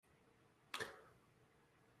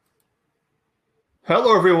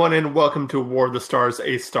Hello, everyone, and welcome to War of the Stars,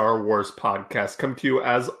 a Star Wars podcast. Come to you,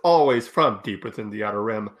 as always, from deep within the Outer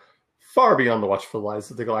Rim, far beyond the watchful eyes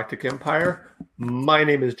of the Galactic Empire. My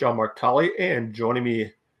name is John Mark Tolley, and joining me,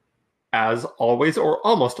 as always, or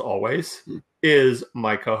almost always, is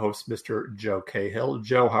my co-host, Mr. Joe Cahill.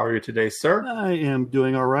 Joe, how are you today, sir? I am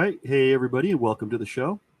doing all right. Hey, everybody, and welcome to the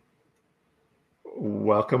show.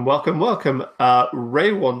 Welcome.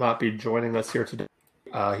 Ray will not be joining us here today.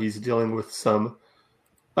 He's dealing with some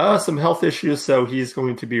health issues, so he's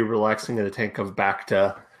going to be relaxing in a tank of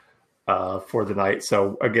Bacta for the night.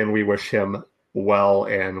 So, again, we wish him well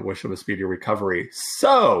and wish him a speedy recovery.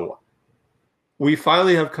 So, we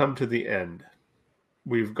finally have come to the end.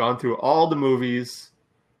 We've gone through all the movies,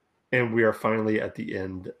 and we are finally at the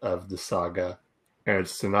end of the saga. And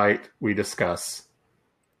tonight we discuss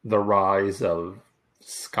the rise of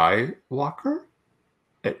Skywalker?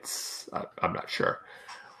 I'm not sure.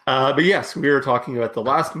 But yes, we are talking about the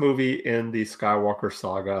last movie in the Skywalker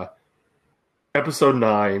saga, Episode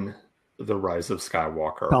 9, The Rise of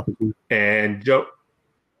Skywalker. Palpatine. And Joe...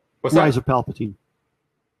 What's Rise that? of Palpatine.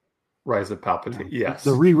 Rise of Palpatine, yes.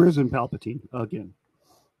 The re-risen Palpatine, again.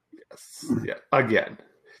 Yes, yeah, again.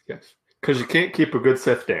 Yes, because you can't keep a good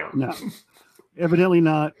Sith down. No, evidently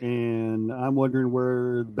not, and I'm wondering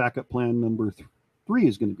where the backup plan number 3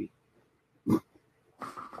 is going to be.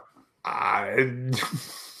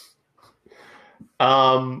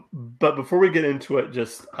 But before we get into it,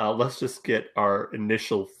 let's just get our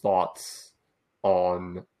initial thoughts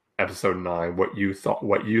on Episode 9. What you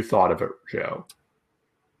thought of it, Joe?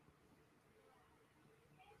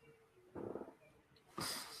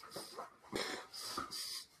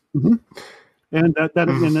 Mm-hmm. And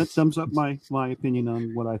that sums up my opinion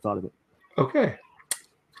on what I thought of it. Okay.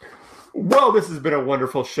 Well, this has been a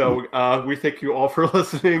wonderful show. We thank you all for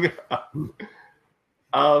listening.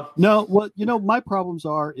 No, what my problems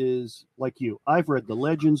is like you. I've read the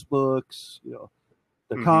Legends books,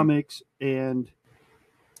 the comics, and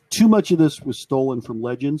too much of this was stolen from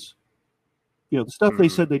Legends. The stuff they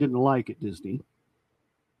said they didn't like at Disney,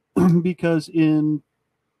 because in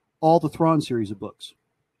all the Thrawn series of books,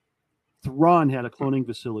 Thrawn had a cloning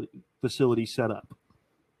facility set up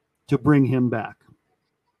to bring him back.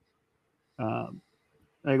 I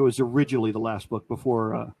think it was originally the last book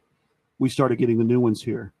before we started getting the new ones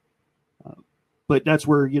here. But that's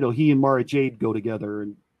where, he and Mara Jade go together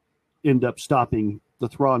and end up stopping the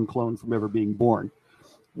Thrawn clone from ever being born,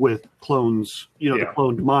 with clones, the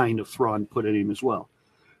cloned mind of Thrawn put in him as well.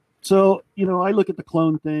 So, I look at the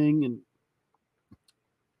clone thing and,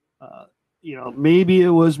 maybe it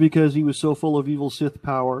was because he was so full of evil Sith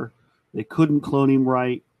power, they couldn't clone him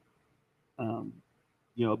right.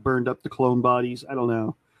 Burned up the clone bodies. I don't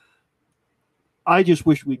know. I just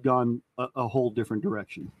wish we'd gone a whole different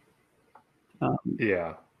direction. I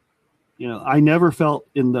never felt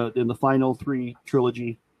in the final 3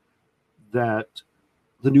 trilogy that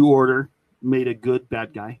the New Order made a good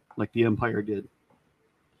bad guy like the Empire did.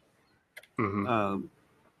 Mm-hmm.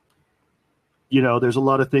 There's a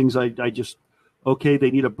lot of things I just, okay,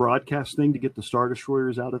 they need a broadcast thing to get the Star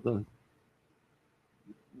Destroyers out of the,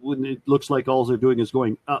 when it looks like all they're doing is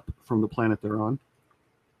going up from the planet they're on.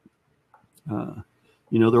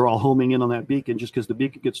 They're all homing in on that beacon. Just because the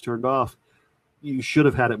beacon gets turned off, you should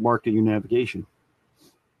have had it marked in your navigation.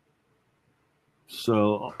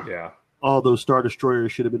 So all those Star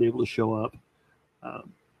Destroyers should have been able to show up. And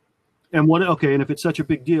if it's such a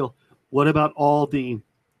big deal, what about all the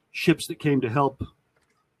ships that came to help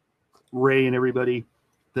Rey and everybody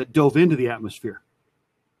that dove into the atmosphere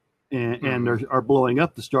and are blowing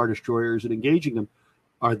up the Star Destroyers and engaging them?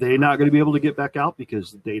 Are they not going to be able to get back out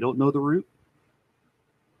because they don't know the route?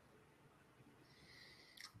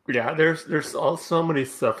 Yeah, there's all so many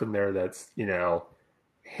stuff in there that's,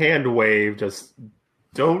 hand wave. Just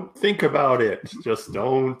don't think about it. Just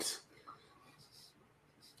don't.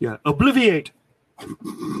 Yeah, obliviate.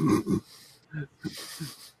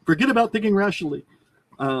 Forget about thinking rationally.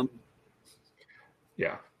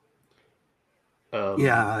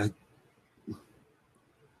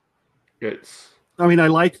 It's. I mean, I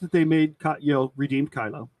liked that they made redeemed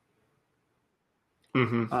Kylo.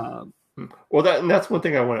 Mm-hmm. Well, that's one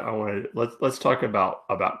thing I wanted. Let's talk about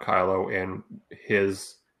Kylo and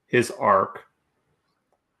his arc,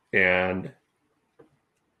 and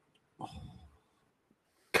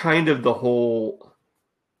kind of the whole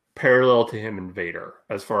parallel to him and Vader,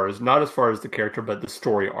 not as far as the character, but the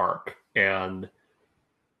story arc, and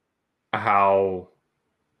how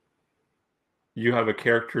you have a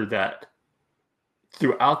character that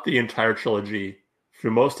throughout the entire trilogy,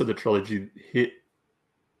 through most of the trilogy,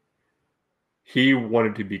 he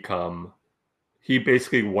wanted to become he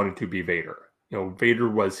basically wanted to be Vader. Vader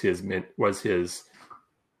was his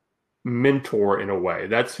mentor in a way.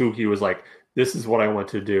 That's who he was like, this is what I want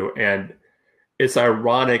to do. And it's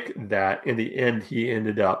ironic that in the end, he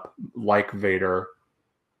ended up, like Vader,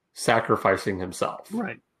 sacrificing himself.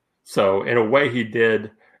 Right. So in a way he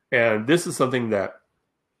did. And this is something that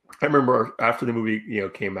I remember after the movie,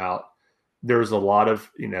 came out, there was a lot of,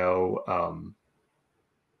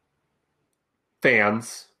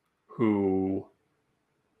 fans who,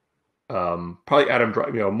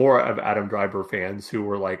 probably more of Adam Driver fans who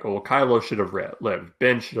were like, "Oh, well, Kylo should have lived.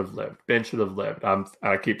 Ben should have lived. Ben should have lived."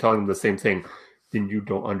 I keep telling them the same thing. Then you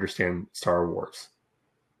don't understand Star Wars.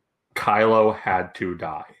 Kylo had to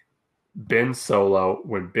die. Ben Solo,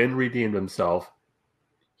 when Ben redeemed himself,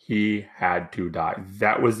 he had to die.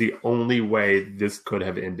 That was the only way this could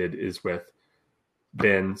have ended, is with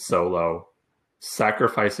Ben Solo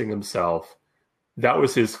sacrificing himself. That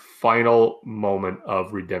was his final moment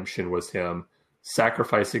of redemption, was him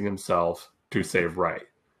sacrificing himself to save Rey.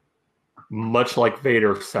 Much like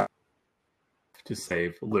Vader to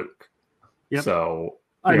save Luke. Yep. So,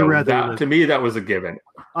 to me, that was a given.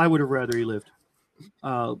 I would have rather he lived.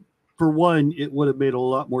 For one, it would have made a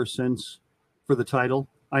lot more sense for the title.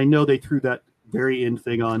 I know they threw that very end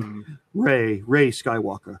thing on Rey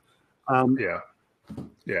Skywalker. Yeah.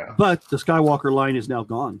 But the Skywalker line is now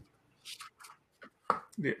gone.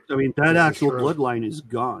 Yeah. I mean, that actual bloodline is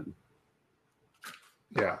gone.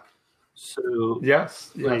 Yeah. So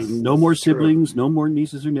yes. No more siblings, no more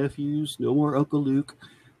nieces or nephews, no more Uncle Luke.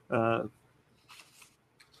 At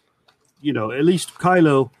least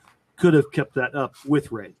Kylo could have kept that up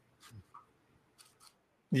with Rey.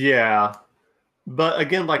 Yeah, but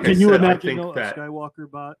again, like Can I you said, imagine, I think that a Skywalker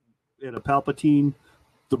bot and a Palpatine,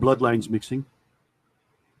 the bloodlines mixing?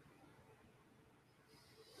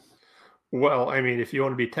 Well, I mean, if you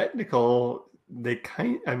want to be technical, in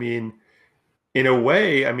a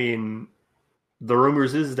way, the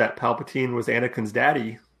rumors is that Palpatine was Anakin's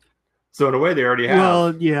daddy. So in a way, they already have.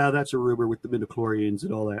 Well, yeah, that's a rumor with the midichlorians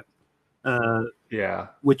and all that. Yeah.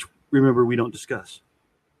 Which, remember, we don't discuss.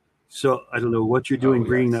 So I don't know what you're doing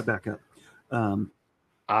bringing that back up.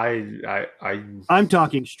 I'm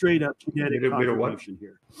talking straight up genetic confirmation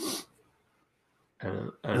here.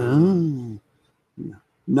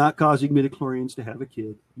 Not causing midichlorians to have a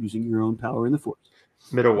kid, using your own power in the Force.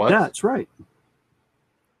 Middle what? That's right.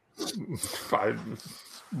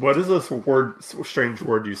 What is this strange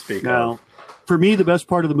word you speak of? For me, the best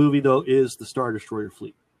part of the movie, though, is the Star Destroyer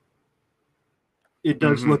fleet. It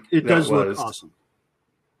does look awesome.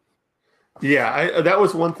 Yeah, that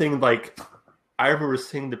was one thing. Like, I remember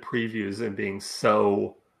seeing the previews and being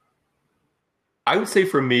so. I would say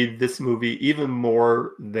for me, this movie, even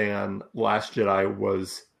more than Last Jedi,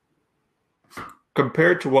 was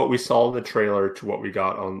compared to what we saw in the trailer to what we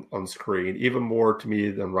got on screen. Even more to me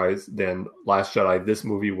than Last Jedi, this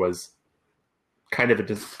movie was kind of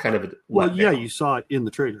a well, yeah, you saw it in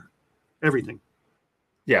the trailer, everything.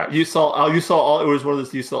 Yeah, you saw all. It was one of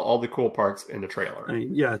those. You saw all the cool parts in the trailer.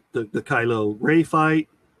 The Kylo Rey fight,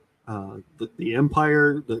 the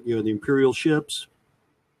Empire, the Imperial ships.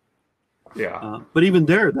 Yeah, but even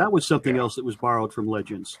there, that was something else that was borrowed from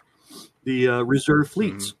Legends. The reserve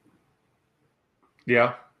fleets.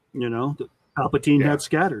 Yeah, the Palpatine had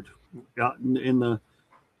scattered out in the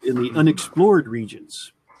unexplored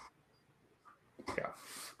regions. Yeah.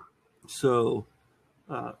 So,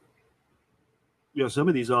 some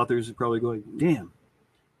of these authors are probably going, "Damn,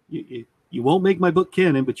 you won't make my book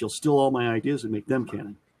canon, but you'll steal all my ideas and make them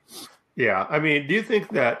canon." Yeah, do you think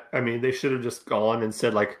that? They should have just gone and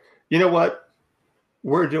said, like, you know what,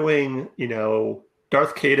 we're doing,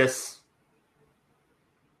 Darth Caedus,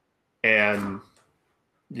 and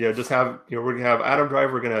just have we're gonna have Adam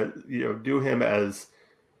Driver. We're gonna do him as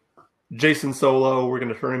Jason Solo. We're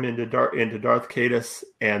gonna turn him into Darth Caedus,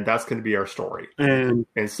 and that's gonna be our story. And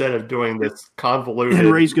instead of doing this convoluted, and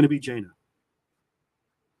Rey's gonna be Jaina.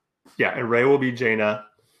 Yeah, and Rey will be Jaina,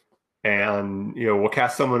 and we'll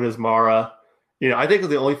cast someone as Mara. I think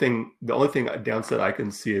the only thing downside I can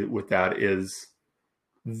see with that is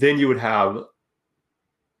then you'd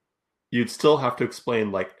still have to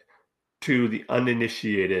explain, like, to the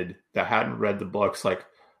uninitiated that hadn't read the books, like,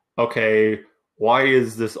 okay, why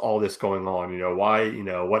is all this going on? Why,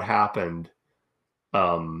 what happened?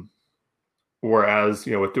 Whereas,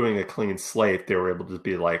 with doing a clean slate, they were able to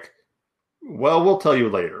be like, well, we'll tell you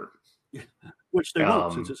later. Which they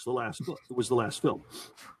won't, since it's the last book. It was the last film.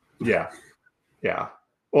 Yeah. Yeah.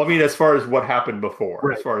 Well, as far as what happened before,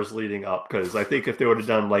 right, as far as leading up, because I think if they would have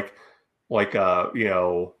done like Last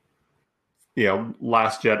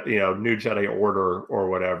Jedi, New Jedi Order or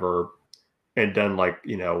whatever, and done like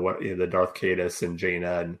the Darth Caedus and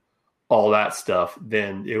Jaina and all that stuff,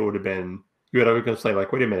 then it would have been you would have been saying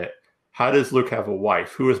like, wait a minute, how does Luke have a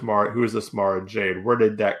wife? Who is Mara? Who is this Mara Jade? Where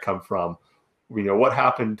did that come from? What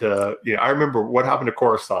happened to I remember what happened to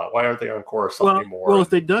Coruscant. Why aren't they on Coruscant anymore? Well, if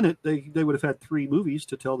they'd done it, they would have had 3 movies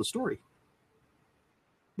to tell the story.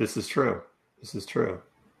 This is true.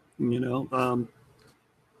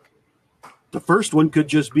 The first one could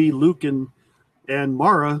just be Luke and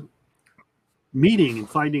Mara meeting and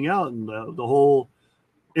finding out, and the whole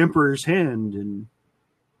Emperor's Hand and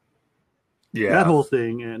that whole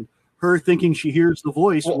thing, and her thinking she hears the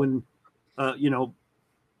voice when,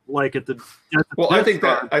 like at the. I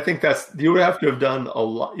think that's you would have to have done a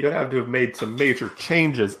lot. You would have to have made some major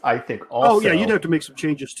changes. I think. Also, oh yeah, you'd have to make some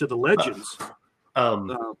changes to the legends.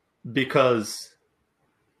 Because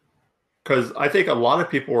I think a lot of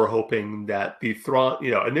people were hoping that the Thrawn,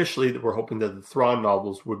 initially were hoping that the Thrawn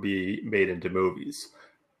novels would be made into movies.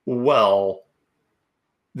 Well,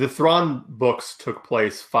 the Thrawn books took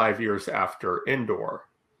place 5 years after Endor.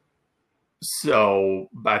 So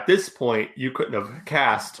at this point, you couldn't have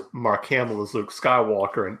cast Mark Hamill as Luke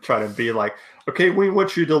Skywalker and try to be like, okay, we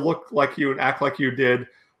want you to look like you and act like you did in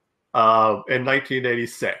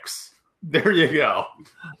 1986. There you go.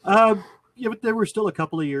 Yeah, but there were still a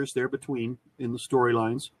couple of years there between in the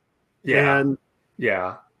storylines. Yeah, and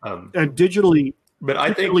digitally. But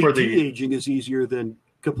I think for the de-aging is easier than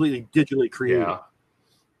completely digitally created. Yeah.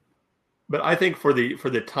 But I think for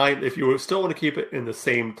the time, if you still want to keep it in the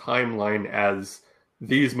same timeline as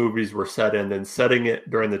these movies were set in, then setting it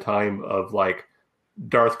during the time of like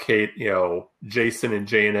Darth Kate, Jason and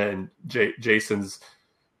Jaina and Jason's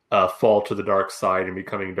fall to the dark side and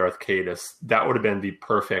becoming Darth Caedus, that would have been the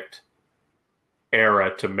perfect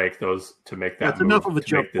era to make that. That's enough of a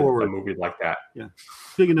jump forward. A movie like that, yeah,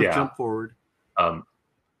 big enough jump forward.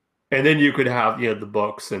 And then you could have the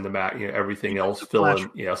books and the map, everything else still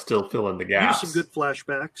fill in the gaps. Use some good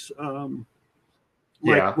flashbacks,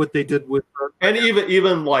 like what they did with, and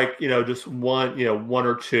even like just one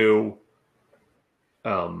or two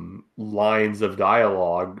lines of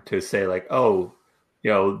dialogue to say like, oh,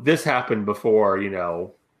 this happened before,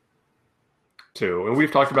 too. And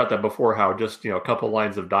we've talked about that before, how just a couple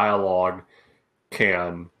lines of dialogue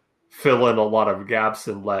can fill in a lot of gaps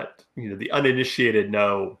and let the uninitiated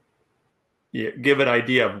know. Give an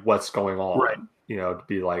idea of what's going on, right? To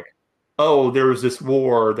be like, oh, there was this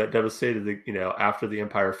war that devastated after the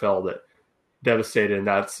Empire fell, that devastated, and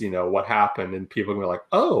that's what happened, and people can be like,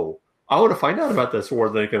 oh, I want to find out about this war.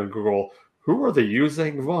 They can Google, who are the Yu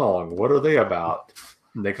Zhang Vong? What are they about?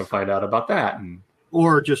 And they can find out about that,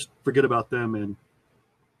 or just forget about them and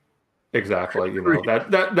exactly,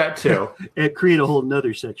 that too, and create a whole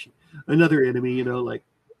another section, another enemy, make.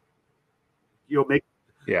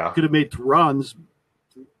 Yeah, could have made Thrawn's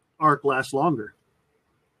arc last longer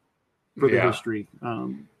for the history.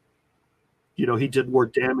 He did more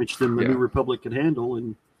damage than the New Republic could handle,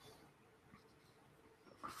 and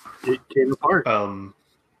it came apart.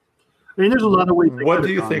 There's a lot of ways. What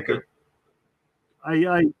do you think? We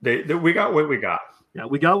got what we got. Yeah,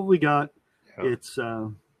 we got what we got. Yeah. It's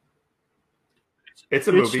a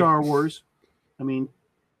movie. Star Wars.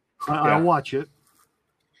 I'll watch it.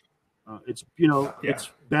 It's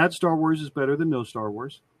it's bad Star Wars is better than no Star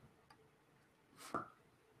Wars,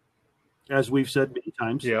 as we've said many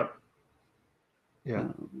times. Yeah.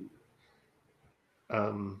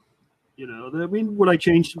 Would I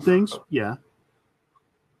change some things? Yeah.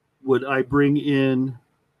 Would I bring in,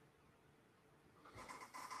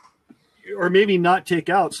 or maybe not take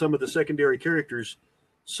out some of the secondary characters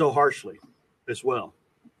so harshly as well,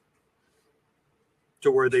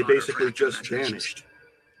 to where they basically just vanished?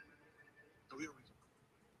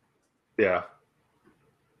 Yeah.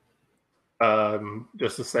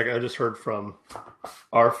 Just a second. I just heard from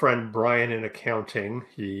our friend Brian in accounting.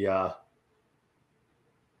 He well,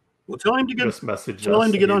 tell him to get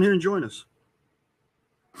on here and join us.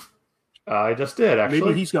 I just did, actually.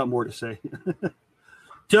 Maybe he's got more to say.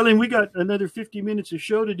 Tell him we got another 50 minutes of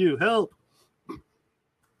show to do. Help.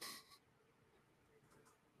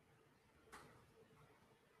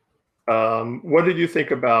 What did you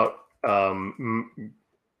think about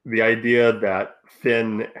the idea that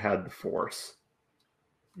Finn had the Force?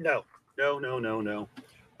 No.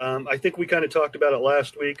 I think we kind of talked about it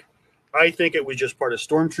last week. I think it was just part of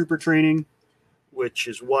Stormtrooper training, which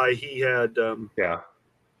is why he had,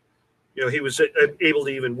 he was able to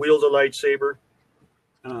even wield a lightsaber.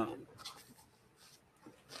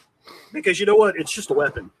 Because you know what? It's just a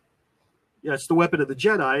weapon. Yeah, it's the weapon of the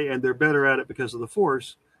Jedi, and they're better at it because of the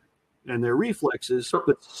Force and their reflexes,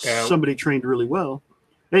 but somebody trained really well.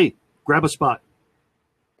 Hey, Grab a spot.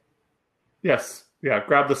 Yes. Yeah,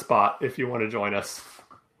 grab the spot if you want to join us.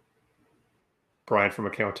 Brian from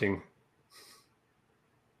accounting.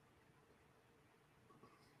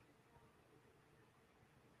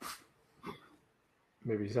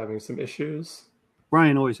 Maybe he's having some issues.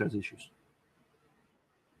 Brian always has issues.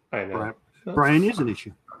 I know. Brian is an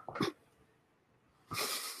issue.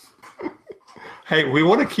 Hey, we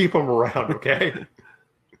want to keep him around, okay?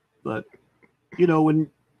 But, when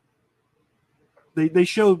they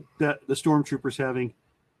showed that the stormtroopers having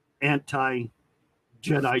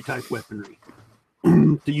anti-Jedi type weaponry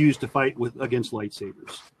to use to fight against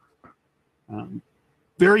lightsabers.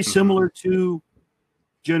 Very similar to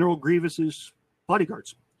General Grievous's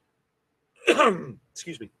bodyguards.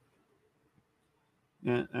 Excuse me.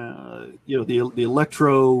 The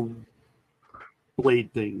electro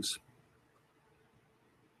blade things.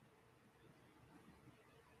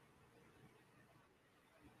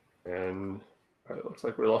 And it looks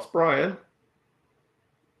like we lost Brian.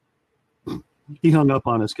 He hung up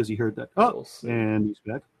on us because he heard that. Oh, and he's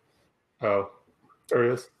back. Oh, there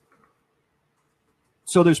he is.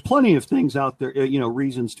 So there's plenty of things out there,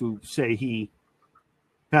 reasons to say he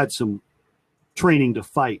had some training to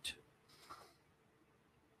fight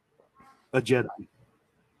a Jedi.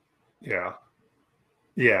 Yeah.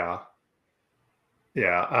 Yeah.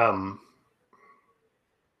 Yeah.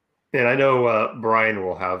 And I know Brian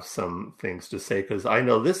will have some things to say because I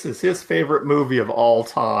know this is his favorite movie of all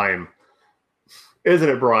time. Isn't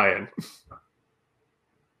it, Brian?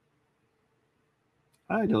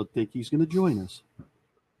 I don't think he's going to join us.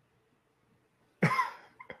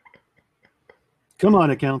 Come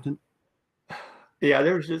on, accountant. Yeah,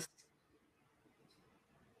 there's just...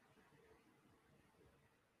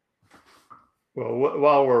 Well,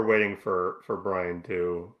 while we're waiting for Brian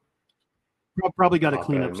to... Probably got to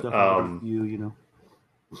clean up stuff out of you,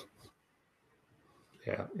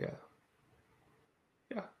 Yeah.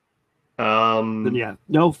 Then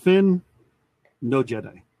no Finn, no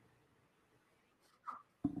Jedi.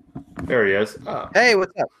 There he is. Hey,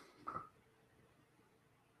 what's up?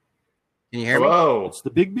 Can you hear me? Hello. It's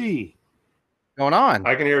the Big B. What's going on?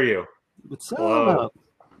 I can hear you. What's Hello. up?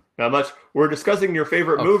 Not much. We're discussing your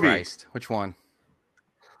favorite movie. Christ. Which one?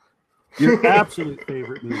 Your absolute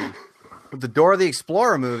favorite movie. The Dora the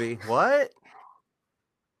Explorer movie. What?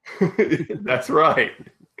 That's right.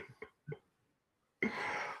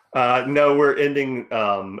 No, we're ending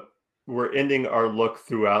our look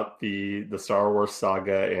throughout the Star Wars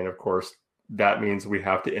saga, and of course that means we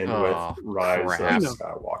have to end with Rise of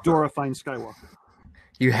Skywalker. Dora finds Skywalker.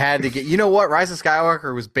 You had to get. You know what? Rise of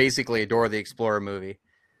Skywalker was basically a Dora the Explorer movie.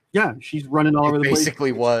 Yeah, she's running all over the place.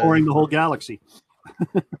 Basically, was exploring the whole galaxy.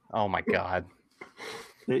 Oh my god!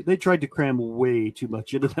 They tried to cram way too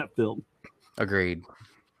much into that film. Agreed.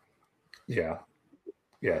 Yeah.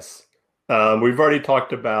 Yes. We've already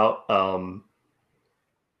talked about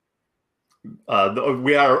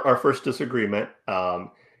our first disagreement.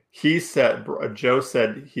 Joe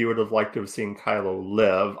said he would have liked to have seen Kylo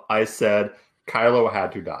live. I said Kylo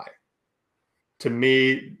had to die. To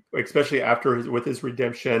me, especially with his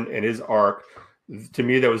redemption and his arc, to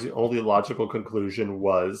me that was the only logical conclusion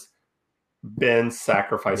was Ben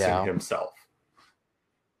sacrificing himself.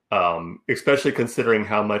 Especially considering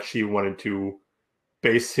how much he wanted to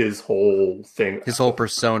base his whole thing, his whole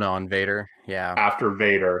persona on Vader. Yeah. After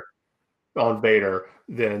Vader,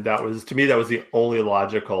 then that was, to me, that was the only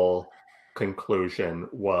logical conclusion,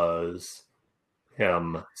 was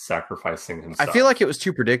him sacrificing himself. I feel like it was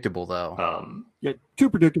too predictable, though. Too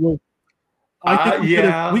predictable. I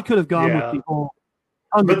think we could have gone with the whole.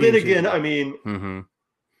 But then again, I mean,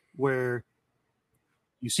 where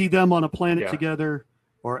you see them on a planet together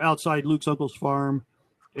or outside Luke's uncle's farm,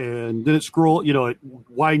 and then it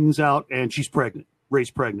widens out, and she's pregnant.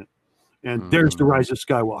 Rey's pregnant, and there's the rise of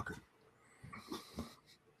Skywalker.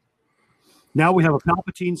 Now we have a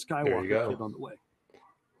Palpatine Skywalker kid on the way.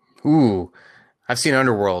 Ooh, I've seen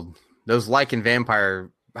Underworld. Those Lycan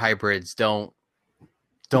vampire hybrids don't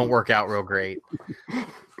work out real great.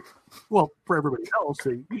 Well, for everybody else,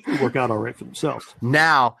 they usually work out all right for themselves.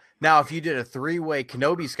 Now, if you did a 3-way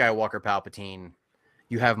Kenobi Skywalker Palpatine,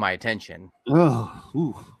 you have my attention. Oh,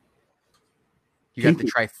 ooh. You got the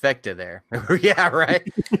trifecta there. Yeah, right.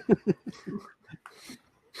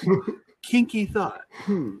 Kinky thought.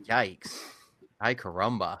 Yikes. Ay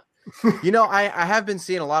caramba. I have been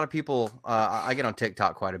seeing a lot of people. I get on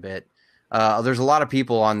TikTok quite a bit. There's a lot of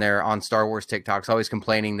people on there on Star Wars TikToks always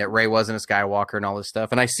complaining that Rey wasn't a Skywalker and all this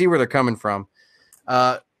stuff. And I see where they're coming from.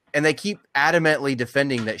 And they keep adamantly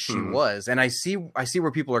defending that she was. And I see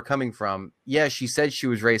where people are coming from. Yeah, she said she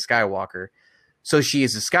was Rey Skywalker. So she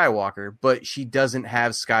is a Skywalker, but she doesn't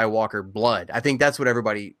have Skywalker blood. I think that's what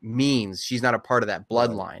everybody means. She's not a part of that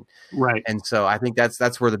bloodline. Right. And so I think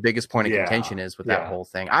that's where the biggest point of contention is with that whole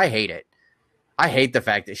thing. I hate it. I hate the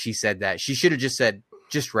fact that she said that. She should have just said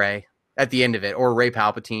just Rey at the end of it, or Rey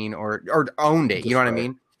Palpatine, or owned it. Just You know what Rey. I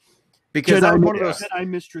mean? Because that was one of those. Jedi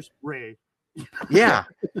Mistress Rey. Yeah,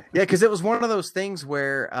 because it was one of those things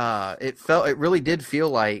where it really did feel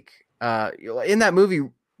like in that movie,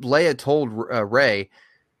 Leia told Rey,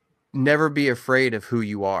 "Never be afraid of who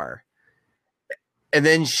you are," and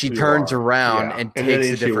then she turns around and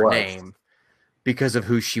takes a different name because of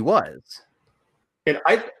who she was. And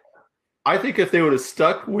I think if they would have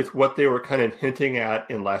stuck with what they were kind of hinting at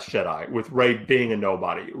in Last Jedi, with Rey being a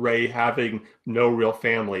nobody, Rey having no real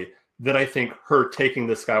family, then I think her taking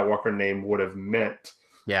the Skywalker name would have meant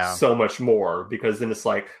so much more, because then it's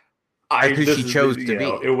like, who she chose to be.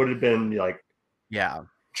 It would have been like,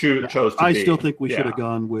 chose to I be. still think we should have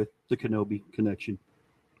gone with the Kenobi connection.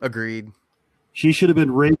 Agreed. She should have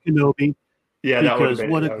been Rey Kenobi. Yeah, because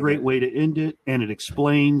what a great way to end it, and it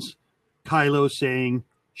explains Kylo saying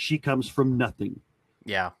she comes from nothing.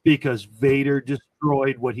 Yeah, because Vader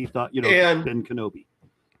destroyed what he thought, Ben Kenobi.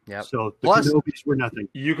 Yeah. So the Kenobis were nothing.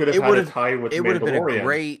 You could have had a tie with it would have been a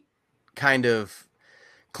great kind of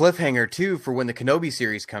cliffhanger too for when the Kenobi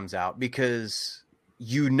series comes out, because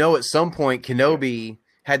at some point Kenobi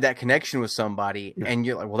had that connection with somebody, and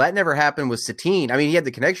you're like, well, that never happened with Satine. I mean, he had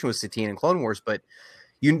the connection with Satine in Clone Wars, but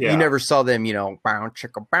you never saw them, bow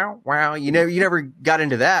chicka bow wow. You never got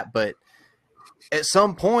into that, but at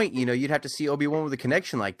some point, you'd have to see Obi-Wan with a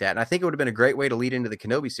connection like that, and I think it would have been a great way to lead into the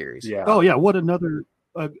Kenobi series. Yeah. Oh yeah, what another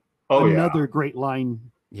great line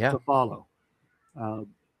to follow.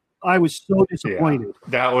 I was so disappointed.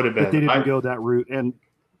 That would have been. That they didn't go that route, and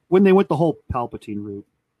when they went the whole Palpatine route,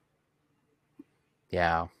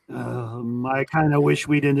 I kind of wish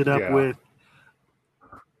we'd ended up with,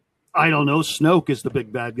 I don't know, Snoke is the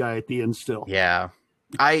big bad guy at the end still. Yeah.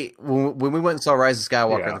 When we went and saw Rise of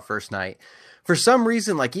Skywalker the first night, for some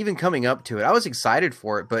reason, like even coming up to it, I was excited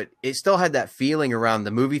for it, but it still had that feeling around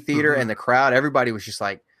the movie theater and the crowd. Everybody was just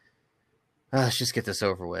like, let's just get this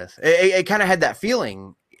over with. It kind of had that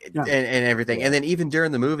feeling and everything. Yeah. And then even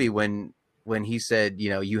during the movie, when he said,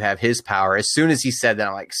 you have his power, as soon as he said that,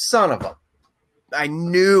 I'm like, son of a, I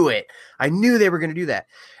knew it. I knew they were going to do that.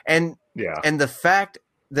 And the fact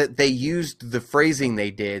that they used the phrasing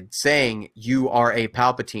they did, saying you are a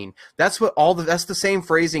Palpatine, that's the same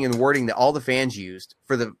phrasing and wording that all the fans used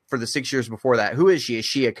for the 6 years before that. Who is she? Is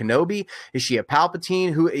she a Kenobi? Is she a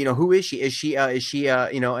Palpatine? Who is she? Is she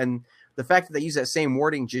and the fact that they use that same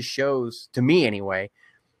wording just shows, to me anyway,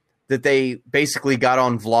 that they basically got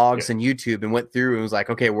on vlogs and YouTube and went through and was like,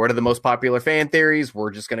 okay, what are the most popular fan theories?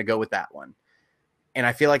 We're just going to go with that one. And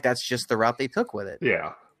I feel like that's just the route they took with it.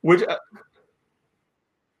 Yeah.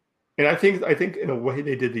 And I think in a way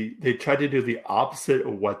they tried to do the opposite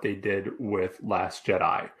of what they did with Last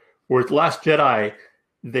Jedi. With Last Jedi,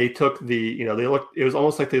 they took it was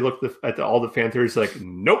almost like they looked at all the fan theories like,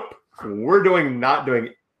 nope, we're not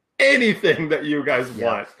doing anything that you guys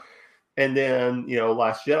want. And then,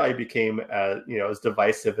 Last Jedi became as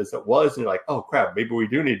divisive as it was, and you're like, oh crap, maybe we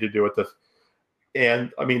do need to do it.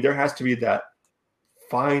 And I mean, there has to be that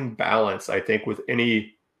fine balance, I think, with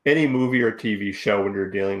any movie or TV show when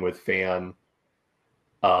you're dealing with fan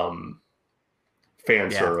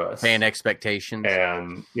service, fan expectations,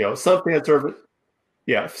 and some fan service.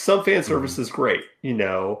 Yeah, some fan service is great,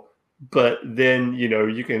 but then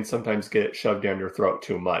you can sometimes get it shoved down your throat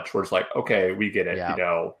too much. Where it's like, okay, we get it.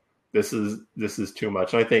 This is too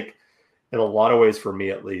much. And I think in a lot of ways, for me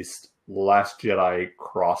at least, Last Jedi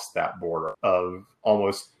crossed that border of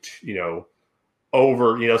almost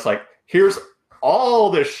over. It's like, here's all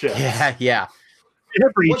this shit. Yeah.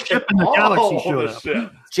 Every ship in the galaxy showed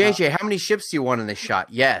up. JJ, how many ships do you want in this shot?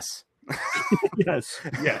 Yes.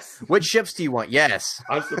 Yes. Which ships do you want? Yes.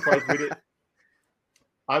 I'm surprised we didn't.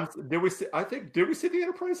 Did we see the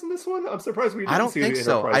Enterprise in this one? I'm surprised we didn't. I don't see think the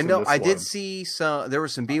so. Enterprise I know in this I one. did see some. There were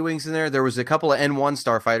some B-wings in there. There was a couple of N1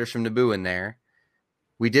 starfighters from Naboo in there.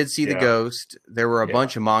 We did see the Ghost. There were a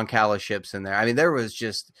bunch of Mon Cala ships in there. I mean, there was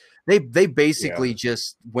just they basically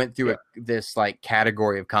just went through this like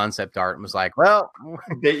category of concept art and was like, well,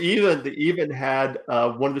 they even had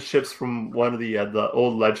one of the ships from one of the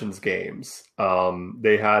old Legends games.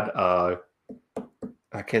 They had I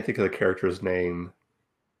can't think of the character's name,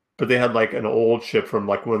 but they had like an old ship from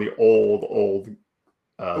like one of the old. It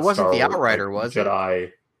wasn't Star the Wars, Outrider, was Jedi.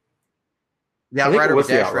 it? The Outrider was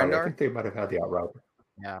the Dash Outrider. Rendar? I think they might have had the Outrider.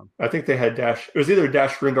 Yeah. I think they had Dash. It was either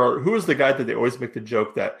Dash Rendar. Who was the guy that they always make the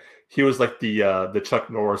joke that he was like the Chuck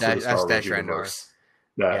Norris of the Star Wars Dash universe?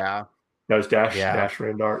 Yeah. That was Dash Yeah. Dash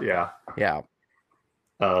Rendar. Yeah. Yeah.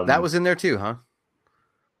 That was in there too, huh?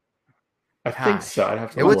 I think so. I'd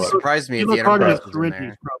have to It would look. surprise me if the Carter Enterprise was in Sorrenti's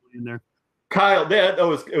there. probably in there. Kyle, it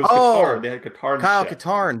was Katarn. They had Katarn. Kyle shit.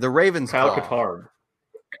 Katarn, the Raven's Kyle Claw.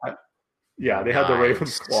 Katarn. Yeah, they had the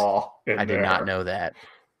Raven's Claw in I did there. not know that.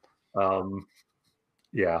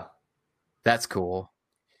 Yeah. That's cool.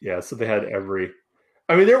 Yeah, so they had every.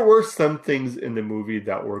 I mean, there were some things in the movie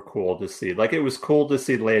that were cool to see. Like, it was cool to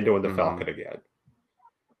see Lando and the Falcon again.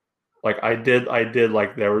 Like, I did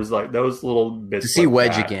like, there was like those little bits To see like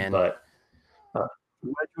Wedge that, again. but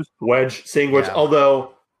Wedge seeing Wedge, Yeah.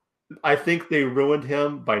 although I think they ruined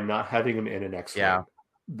him by not having him in an X-Wing. Yeah.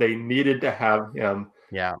 They needed to have him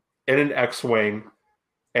Yeah. in an X-Wing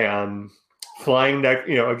and flying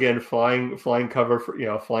cover for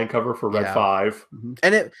Red Yeah. 5.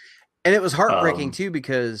 And it was heartbreaking too,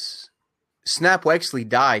 because Snap Wexley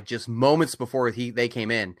died just moments before they came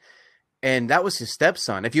in, and that was his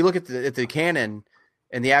stepson. If you look at the canon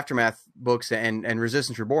and the Aftermath books and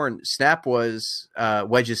Resistance Reborn, Snap was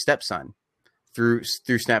Wedge's stepson through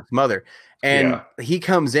Snap's mother, and he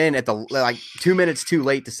comes in at the 2 minutes too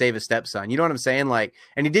late to save his stepson. You know what I'm saying? Like,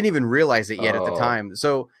 and he didn't even realize it yet at the time.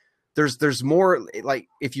 So there's more, like,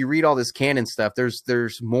 if you read all this canon stuff,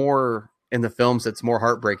 there's more in the films that's more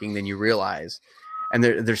heartbreaking than you realize. And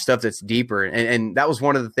there's stuff that's deeper. And that was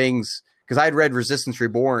one of the things, because I had read Resistance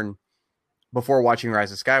Reborn before watching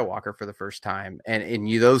Rise of Skywalker for the first time. And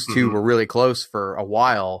those two were really close for a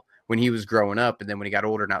while when he was growing up. And then when he got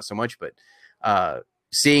older, not so much. But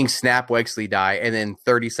seeing Snap Wexley die, and then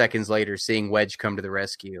 30 seconds later, seeing Wedge come to the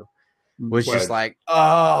rescue was just like,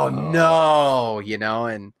 oh no,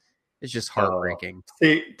 and it's just heartbreaking.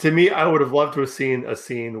 See, to me, I would have loved to have seen a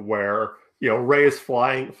scene where, Rey is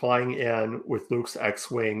flying in with Luke's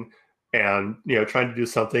X-Wing and, trying to do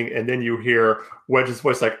something. And then you hear Wedge's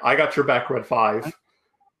voice, like, I got your back, Red 5.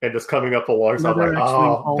 And just coming up alongside, like,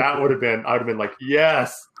 that would have been, I would have been like,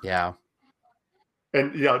 yes. Yeah.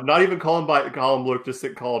 And, not even call him Luke, just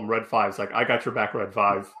call him Red 5. It's like, I got your back, Red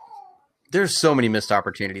 5. There's so many missed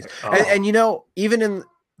opportunities. And even in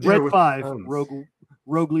Red 5,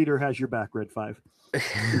 Rogue Leader has your back, Red 5.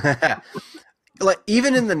 Like,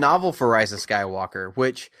 even in the novel for Rise of Skywalker,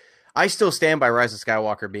 which I still stand by Rise of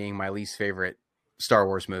Skywalker being my least favorite Star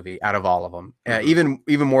Wars movie out of all of them, even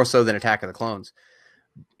more so than Attack of the Clones.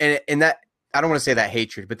 And that, I don't want to say that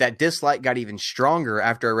hatred, but that dislike got even stronger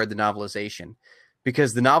after I read the novelization,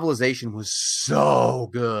 because the novelization was so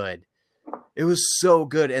good. It was so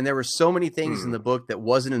good. And there were so many things in the book that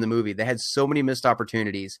wasn't in the movie. They had so many missed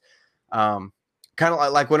opportunities. Kind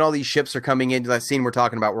of like when all these ships are coming into that scene we're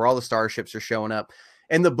talking about, where all the starships are showing up.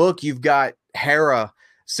 In the book, you've got Hera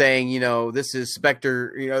saying, this is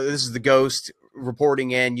Spectre, this is the Ghost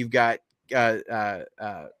reporting in. You've got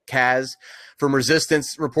Kaz from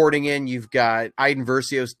Resistance reporting in. You've got Iden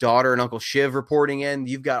Versio's daughter and Uncle Shiv reporting in.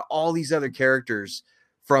 You've got all these other characters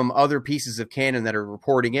from other pieces of canon that are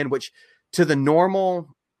reporting in, which to the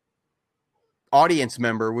normal audience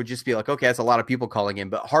member would just be like, okay, that's a lot of people calling in.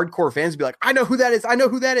 But hardcore fans would be like, I know who that is. I know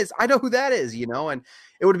who that is. I know who that is, and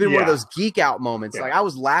it would have been one of those geek out moments. Yeah. Like, I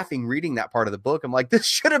was laughing reading that part of the book. I'm like, this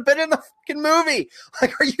should have been in the fucking movie.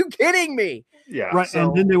 Like, are you kidding me? Yeah. Right.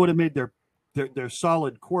 And then they would have made their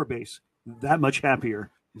solid core base that much happier.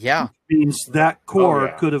 Yeah. Which means that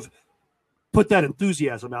core could have put that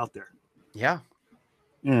enthusiasm out there. Yeah.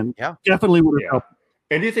 And definitely would have helped.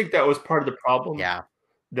 And do you think that was part of the problem? Yeah.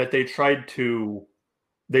 That they tried to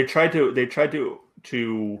pander to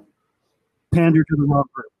the wrong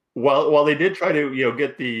group. While they did try to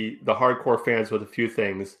get the hardcore fans with a few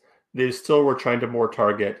things, they still were trying to more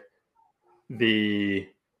target the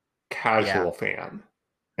casual fan,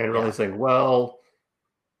 and really saying, well,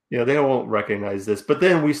 they won't recognize this. But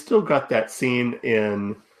then we still got that scene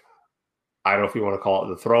in, I don't know if you want to call it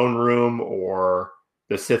the throne room or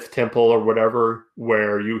the Sith Temple or whatever,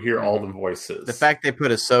 where you hear all the voices. The fact they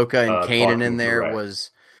put Ahsoka and Kanan in there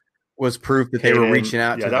was proof that they were reaching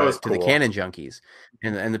out to the canon junkies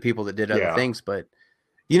and the people that did other things. But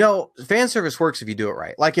fan service works if you do it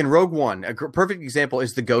right. Like in Rogue One, a perfect example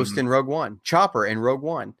is the Ghost in Rogue One, Chopper in Rogue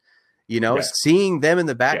One. Seeing them in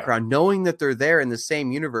the background, knowing that they're there in the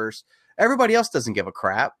same universe. Everybody else doesn't give a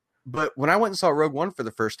crap. But when I went and saw Rogue One for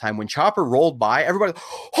the first time, when Chopper rolled by, everybody,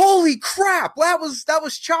 holy crap, that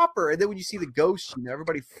was Chopper. And then when you see the Ghost,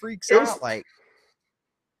 everybody freaks out. Like,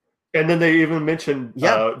 and then they even mentioned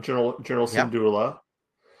General Syndulla.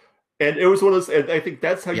 And it was one of those, and I think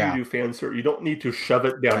that's how Yeah. you do fan service. You don't need to shove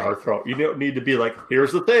it down Right. our throat. You don't need to be like,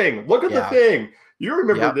 here's the thing. Look at the Yeah. thing. You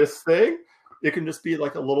remember Yep. this thing? It can just be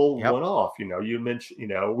like a little Yep. one-off. You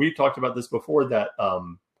mentioned, we talked about this before that,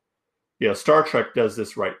 Star Trek does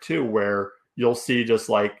this right too, where you'll see just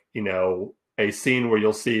like, a scene where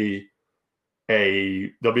you'll see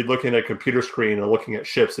they'll be looking at a computer screen and looking at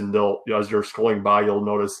ships, and as you're scrolling by, you'll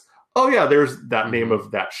notice, oh yeah, there's that name of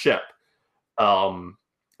that ship.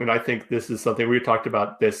 And I think this is something we talked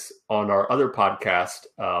about this on our other podcast.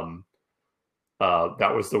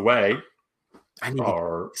 That was the way.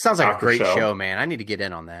 Sounds like a great show, man. I need to get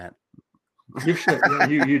in on that. You should. Yeah,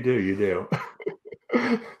 you do.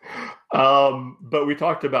 But we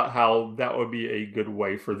talked about how that would be a good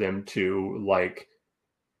way for them to like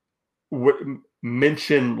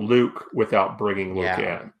mention Luke without bringing Luke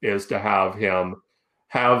in, is to have him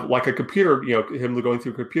have like a computer, him going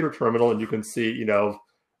through a computer terminal, and you can see,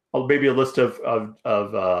 maybe a list of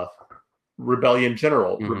rebellion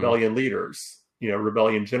rebellion leaders,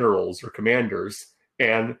 rebellion generals or commanders,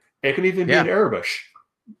 and it can even be in Arabic.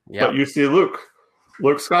 Yeah. But you see General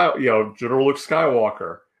Luke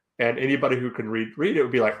Skywalker, and anybody who can read it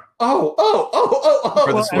would be like, oh,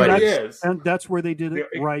 For the sweaties. And that's where they did it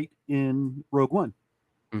right in Rogue One.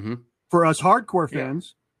 Mm-hmm. For us hardcore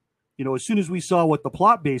fans, as soon as we saw what the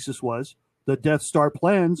plot basis was, the Death Star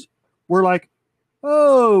plans, we're like,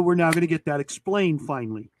 oh, we're now going to get that explained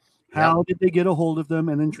finally. How did they get a hold of them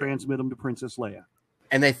and then transmit them to Princess Leia?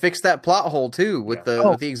 And they fixed that plot hole too with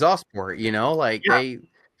the exhaust port, they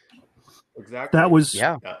exactly. That was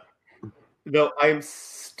No, I'm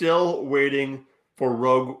still waiting for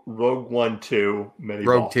Rogue One 2 mini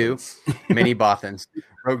Rogue Bothans. 2 mini Bothans.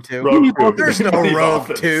 Rogue 2. Rogue 2. There's no Mini Rogue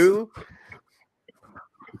Bothans. 2.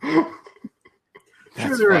 Sure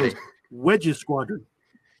That's there funny. is. Wedge's Squadron.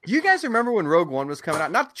 You guys remember when Rogue One was coming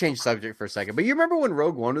out? Not to change subject for a second, but you remember when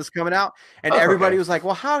Rogue One was coming out and everybody was like,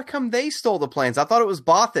 well, how come they stole the planes? I thought it was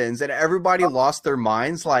Bothans, and everybody lost their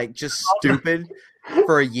minds like just stupid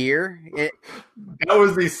for a year. That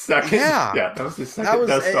was the second. Yeah. That was the second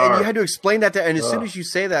Death and Star. you had to explain that and as soon as you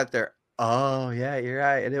say that, they're, oh, yeah, you're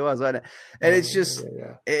right. And it was, wasn't it? And it's just,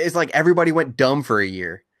 it's like everybody went dumb for a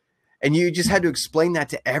year. And you just had to explain that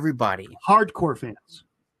to everybody. Hardcore fans.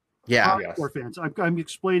 Yeah. Hardcore fans. I'm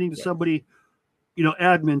explaining to somebody,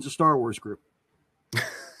 admins, a Star Wars group.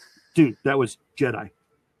 Dude, that was Jedi.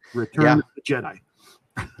 Return of the Jedi.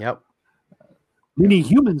 Yep. Many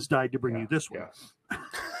humans died to bring you this one.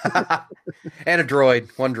 And a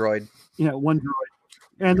droid. One droid. Yeah, one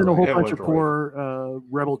droid. And then a whole bunch of poor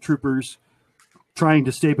rebel troopers trying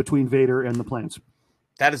to stay between Vader and the planes.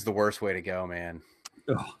 That is the worst way to go, man.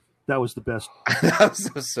 Oh, that was the best.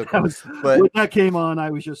 That was so cool. When that came on,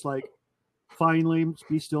 I was just like, finally,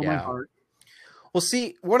 be still my heart. Well,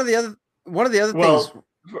 see, one of the other things.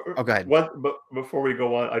 Oh, go ahead. But before we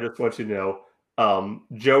go on, I just want you to know,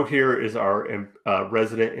 Joe here is our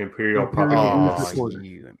resident Imperial propaganda. Oh,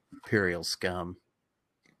 you Imperial scum.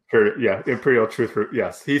 Imperial Truth.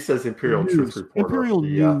 Yes, he says Imperial Truth Reporter. Imperial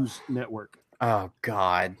News Network. Oh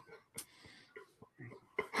God.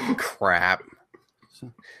 Crap.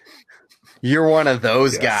 You're one of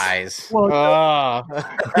those guys. Well,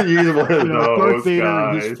 he's one of those Darth Vader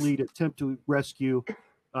guys. and his fleet attempt to rescue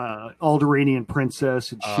Alderanian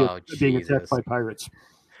princess and ship being attacked by pirates.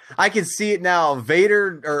 I can see it now.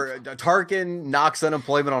 Vader or Tarkin knocks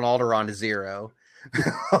unemployment on Alderaan to 0.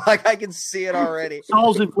 Like I can see it already.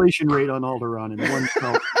 Saul's inflation rate on Alderaan in one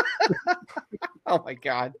spell. Oh my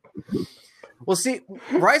God. Well, see,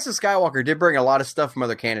 Rise of Skywalker did bring a lot of stuff from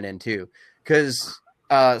other canon in too, because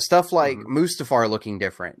stuff like Mustafar looking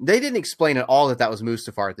different. They didn't explain at all that was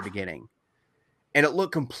Mustafar at the beginning, and it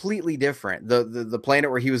looked completely different. The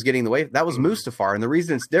planet where he was getting the wave, that was Mustafar, and the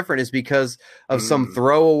reason it's different is because of some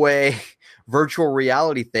throwaway virtual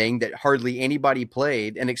reality thing that hardly anybody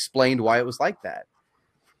played and explained why it was like that.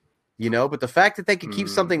 But the fact that they could keep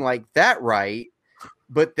something like that right,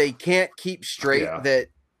 but they can't keep straight that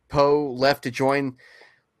Poe left to join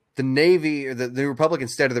the Navy or the Republic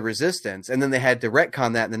instead of the Resistance, and then they had to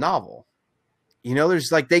retcon that in the novel.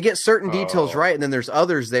 There's like they get certain details right, and then there's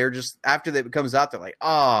others there just after that comes out, they're like,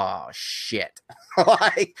 oh shit,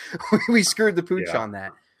 like we screwed the pooch on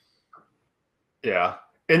that. Yeah,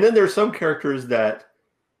 and then there's some characters that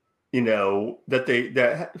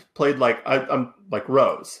that played like I'm like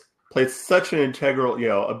Rose played such an integral,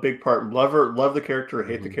 a big part. Love the character,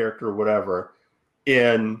 hate the character, whatever.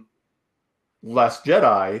 In Last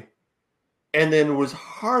Jedi, and then was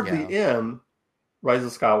hardly in Rise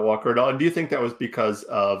of Skywalker at all. And do you think that was because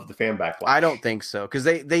of the fan backlash? I don't think so, because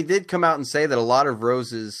they did come out and say that a lot of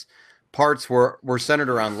Rose's parts were centered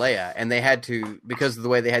around Leia, and they had to, because of the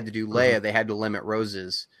way they had to do Leia, they had to limit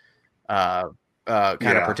Rose's kind of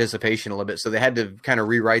participation a little bit. So they had to kind of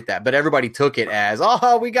rewrite that. But everybody took it as,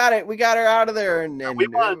 oh, we got her out of there, and we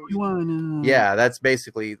won. Yeah, that's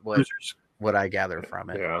basically what I gather from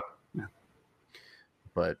it. Yeah.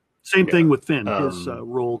 But same thing with Finn. His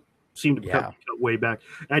role seemed to be cut way back,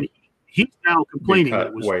 and he's now complaining that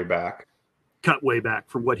it was cut way back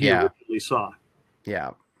from what he originally saw. Yeah.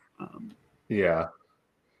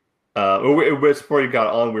 Before you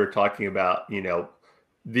got on, we were talking about,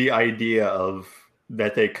 the idea of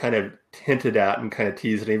that they kind of hinted at and kind of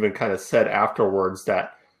teased and even kind of said afterwards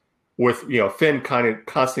that with, Finn kind of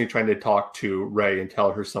constantly trying to talk to Rey and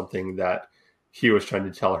tell her something that he was trying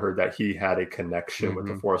to tell her that he had a connection with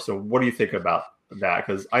the Force. So what do you think about that?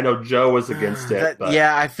 Because I know Joe was against it.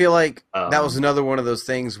 I feel like that was another one of those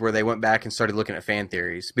things where they went back and started looking at fan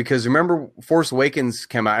theories. Because remember, Force Awakens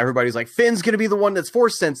came out, everybody's like, Finn's going to be the one that's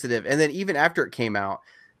Force sensitive. And then even after it came out,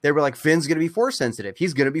 they were like, Finn's going to be Force sensitive.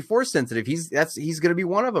 He's going to be Force sensitive. He's going to be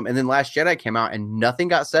one of them. And then Last Jedi came out and nothing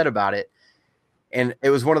got said about it. And it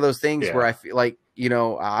was one of those things where I feel like,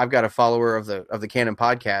 I've got a follower of the Canon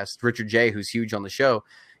podcast, Richard J., who's huge on the show.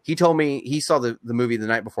 He told me he saw the movie the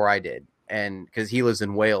night before I did. And because he lives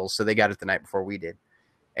in Wales, so they got it the night before we did.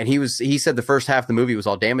 And he said the first half of the movie was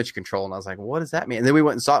all damage control. And I was like, what does that mean? And then we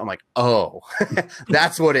went and saw it. I'm like, oh,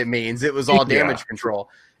 that's what it means. It was all damage control.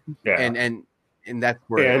 Yeah. And that's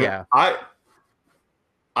where,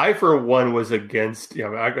 I, for one, was against,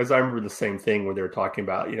 because I remember the same thing when they were talking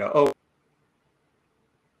about, 100%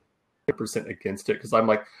 against it. Because I'm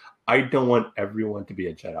like, I don't want everyone to be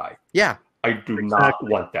a Jedi. Yeah. I do not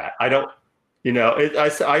want that. I don't.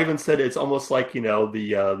 I even said it's almost like, the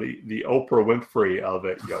Oprah Winfrey of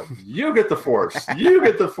it. You get the Force. You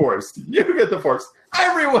get the Force. You get the Force.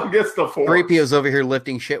 Everyone gets the Force. 3PO's over here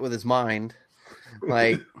lifting shit with his mind.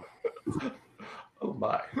 Like, oh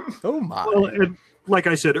my. Well, and like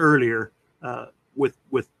I said earlier, with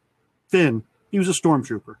Finn, he was a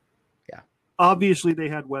stormtrooper. Yeah. Obviously, they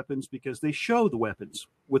had weapons because they show the weapons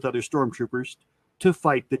with other stormtroopers to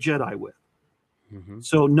fight the Jedi with. Mm-hmm.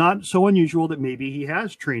 So not so unusual that maybe he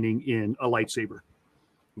has training in a lightsaber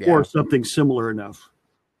or something similar enough.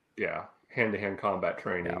 Yeah, hand-to-hand combat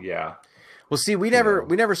training. Yeah. Well, see, we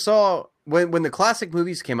never saw when the classic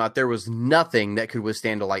movies came out. There was nothing that could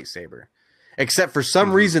withstand a lightsaber, except for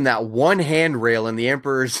some reason that one handrail in the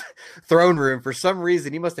Emperor's throne room. For some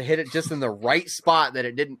reason, he must have hit it just in the right spot that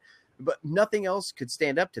it didn't. But nothing else could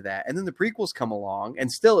stand up to that. And then the prequels come along,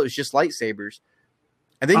 and still it was just lightsabers.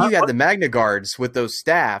 And then you got the Magna Guards with those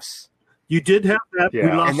staffs. You did have that.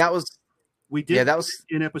 Yeah. And that was that was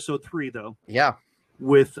in episode 3 though. Yeah.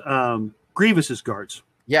 With Grievous's guards.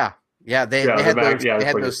 Yeah. Yeah. They had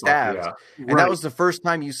those staffs. Yeah. And that was the first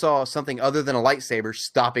time you saw something other than a lightsaber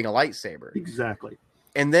stopping a lightsaber. Exactly.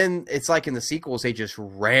 And then it's like in the sequels, they just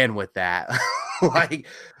ran with that. like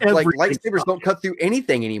lightsabers don't cut through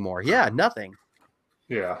anything anymore. Yeah. Nothing.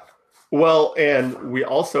 Yeah. Well, and we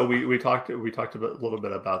also we talked a little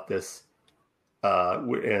bit about this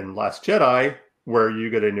in Last Jedi, where you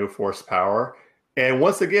get a new Force power, and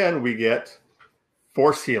once again we get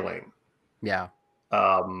Force healing. Yeah.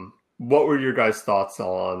 What were your guys' thoughts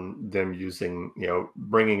on them using,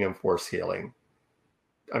 bringing in Force healing?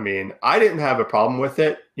 I mean, I didn't have a problem with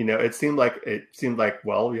it. It seemed like,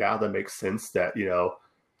 well, yeah, that makes sense that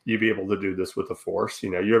you'd be able to do this with the Force.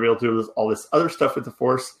 You're able to do all this other stuff with the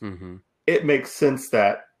Force. Mm-hmm. It makes sense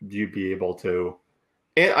that you'd be able to.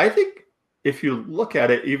 And I think if you look at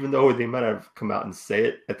it, even though they might have come out and say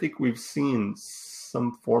it, I think we've seen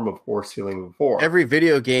some form of Force healing before. Every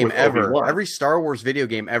video game ever, every Star Wars video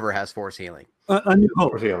game ever has Force healing. A New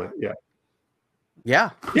Hope. Force healing, yeah.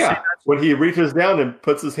 Yeah. Yeah. When he reaches down and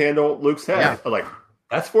puts his hand on Luke's head, I'm like,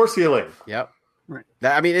 that's Force healing. Yep. Right.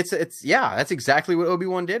 That's exactly what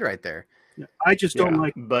Obi-Wan did right there. Yeah. I just don't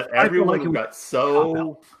like. But everyone got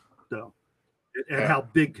so. Though, and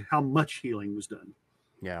how much healing was done.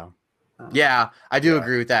 Yeah. I do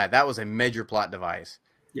agree with that. That was a major plot device.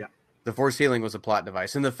 Yeah. The Force healing was a plot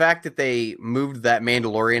device. And the fact that they moved that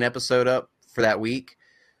Mandalorian episode up for that week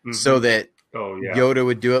so that Yoda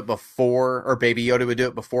would do it before, or Baby Yoda would do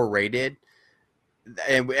it before Rey did.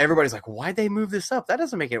 And everybody's like, why'd they move this up? That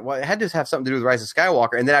doesn't make it. Well, it had to have something to do with Rise of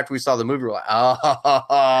Skywalker. And then after we saw the movie, we're like,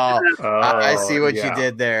 I see what you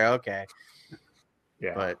did there. Okay.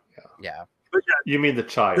 Yeah. But yeah. You mean the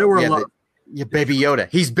child? There were a lot. Baby Yoda.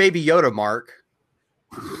 He's Baby Yoda, Mark.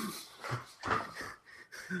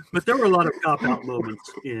 But there were a lot of cop-out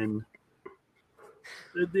moments in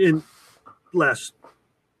Last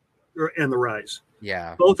and the Rise.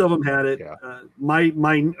 Yeah. Both of them had it. Yeah. I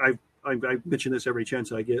I mention this every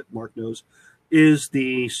chance I get, Mark knows, is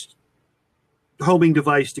the homing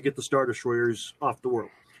device to get the Star Destroyers off the world.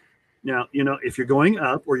 Now, if you're going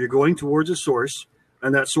up or you're going towards a source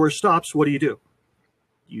and that source stops, what do?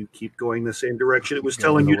 You keep going the same direction it was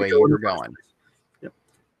telling you to go. You're going. Yep.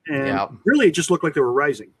 And really, it just looked like they were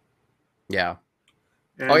rising. Yeah.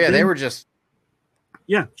 And they were just.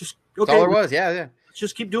 Yeah, just okay. That's all there was. Yeah. Let's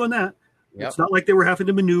just keep doing that. Yep. It's not like they were having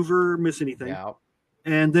to maneuver or miss anything. Yeah.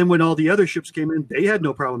 And then when all the other ships came in, they had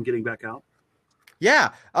no problem getting back out.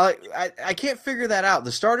 Yeah, I can't figure that out.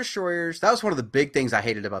 The Star Destroyers, that was one of the big things I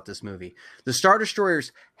hated about this movie. The Star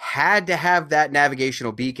Destroyers had to have that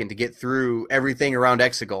navigational beacon to get through everything around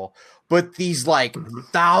Exegol, but these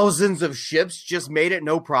thousands of ships just made it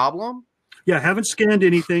no problem. Yeah, haven't scanned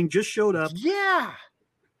anything, just showed up. Yeah.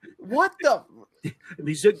 What the?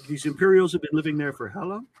 These Imperials have been living there for how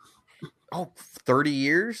long? 30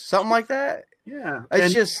 years, something like that. Yeah.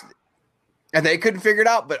 It's just... And they couldn't figure it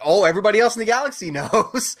out, but everybody else in the galaxy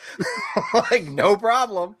knows. No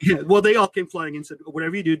problem. Yeah, well, they all came flying and said,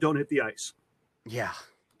 whatever you do, don't hit the ice. Yeah.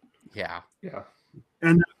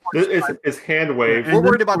 And it's hand waved. We're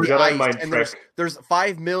worried about the ice, and there's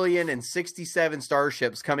 5,067,000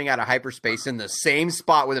 starships coming out of hyperspace in the same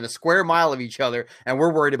spot within a square mile of each other, and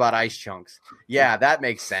we're worried about ice chunks. Yeah, that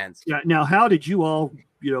makes sense. Yeah. Now, how did you all,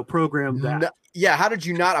 program that? How did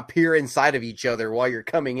you not appear inside of each other while you're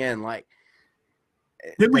coming in?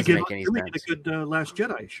 Then we get a good Last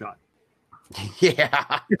Jedi shot.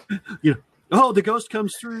 Yeah. The Ghost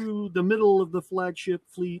comes through the middle of the flagship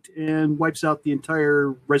fleet and wipes out the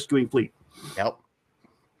entire rescuing fleet. Yep.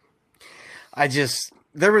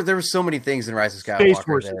 There were so many things in Rise of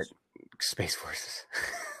Skywalker. Space Forces.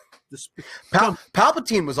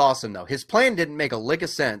 Palpatine was awesome, though. His plan didn't make a lick of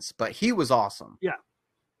sense, but he was awesome. Yeah.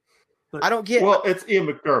 But, I don't get. Well, it's Ian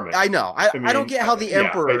McDermott. I know. I don't get how the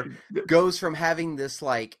Emperor goes from having this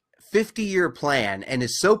 50-year plan and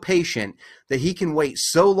is so patient that he can wait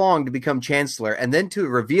so long to become Chancellor and then to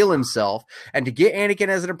reveal himself and to get Anakin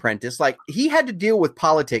as an apprentice. He had to deal with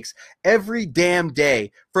politics every damn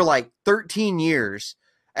day for 13 years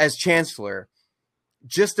as Chancellor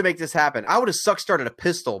just to make this happen. I would have started a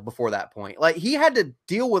pistol before that point. He had to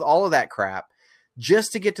deal with all of that crap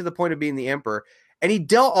just to get to the point of being the Emperor. And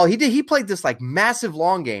he played this massive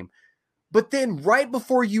long game. But then right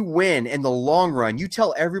before you win in the long run, you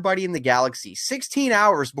tell everybody in the galaxy 16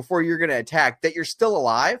 hours before you're going to attack that you're still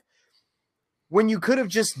alive when you could have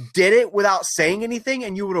just did it without saying anything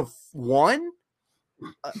and you would have won.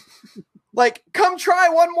 Come try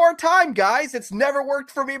one more time, guys. It's never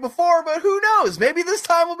worked for me before, but who knows? Maybe this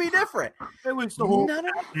time will be different. It was the whole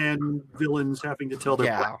and villains having to tell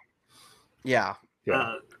their plan. Yeah.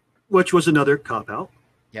 Which was another cop-out.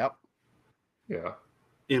 Yep. Yeah.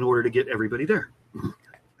 In order to get everybody there.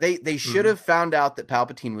 They should have found out that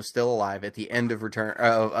Palpatine was still alive at the end of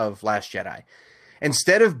of Last Jedi.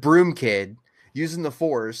 Instead of Broom Kid using the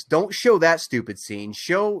Force, don't show that stupid scene.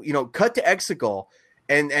 Show, cut to Exegol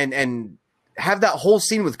and have that whole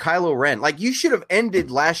scene with Kylo Ren. You should have ended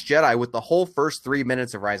Last Jedi with the whole first 3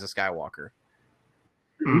 minutes of Rise of Skywalker.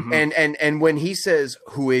 Mm-hmm. And when he says,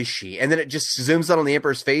 "Who is she?" and then it just zooms out on the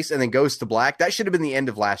Emperor's face and then goes to black, that should have been the end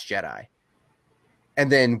of Last Jedi.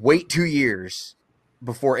 And then wait 2 years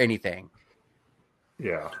before anything.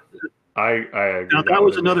 Yeah, I agree. Now that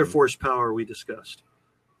was another Force power we discussed.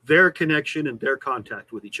 Their connection and their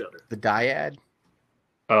contact with each other. The dyad.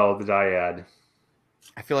 Oh, the dyad.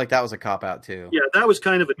 I feel like that was a cop out too. Yeah, that was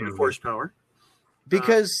kind of a new Force power.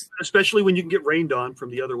 Because especially when you can get rained on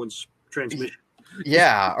from the other one's transmission.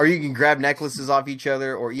 Yeah, or you can grab necklaces off each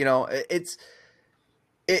other, or it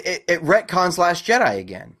retcons Last Jedi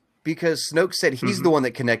again because Snoke said he's the one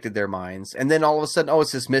that connected their minds, and then all of a sudden,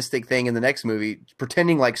 it's this mystic thing in the next movie,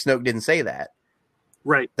 pretending like Snoke didn't say that.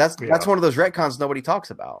 Right. That's one of those retcons nobody talks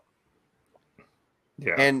about.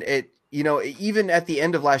 Yeah, and even at the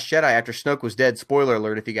end of Last Jedi, after Snoke was dead, spoiler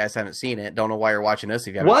alert if you guys haven't seen it, don't know why you're watching this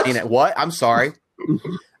if you haven't seen it. What? I'm sorry.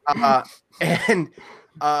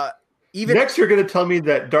 Even next, you're going to tell me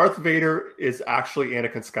that Darth Vader is actually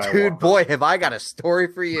Anakin Skywalker. Dude, boy, have I got a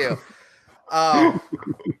story for you.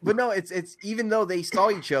 But no, it's even though they saw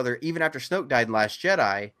each other, even after Snoke died in Last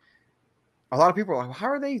Jedi, a lot of people are like, well, how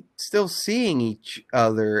are they still seeing each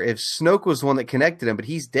other if Snoke was the one that connected them, but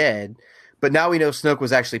he's dead? But now we know Snoke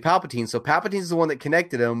was actually Palpatine, so Palpatine's the one that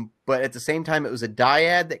connected him, but at the same time, it was a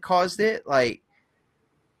dyad that caused it.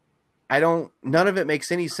 None of it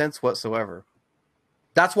makes any sense whatsoever.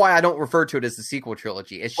 That's why I don't refer to it as the sequel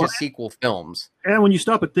trilogy. It's just sequel films. And when you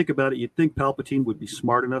stop and think about it, you'd think Palpatine would be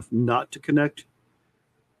smart enough not to connect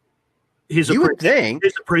his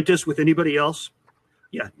apprentice with anybody else.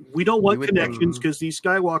 Yeah, we don't want would connections because these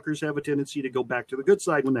Skywalkers have a tendency to go back to the good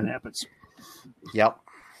side when that happens. Yep.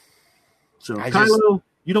 So, I Kylo,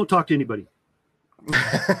 you don't talk to anybody.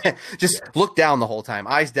 Just look down the whole time,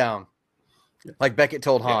 eyes down. Like Beckett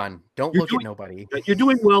told Han, don't look at nobody. You're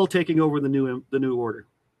doing well taking over the new order.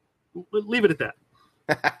 Leave it at that.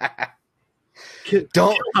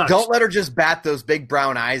 Don't let her just bat those big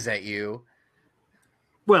brown eyes at you.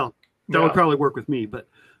 Well, that would probably work with me, but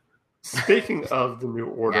speaking of the new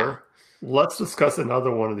order, let's discuss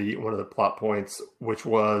another one of the plot points, which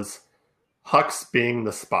was Hux being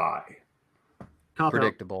the spy.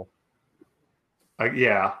 Predictable.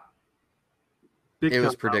 Yeah. It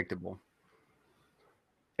was predictable.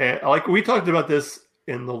 And like we talked about this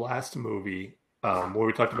in the last movie, where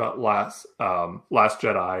we talked about Last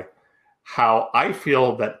Jedi, how I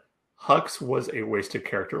feel that Hux was a wasted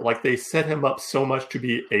character. Like they set him up so much to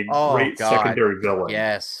be a great secondary villain.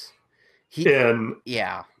 Yes. He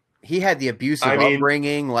had the abusive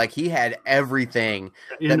upbringing. Like he had everything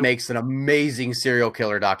that makes an amazing serial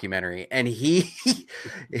killer documentary, and he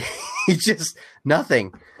just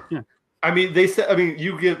nothing. Yeah. I mean,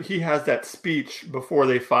 he has that speech before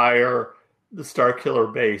they fire the Star Killer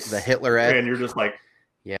base, the Hitler, and you're just like,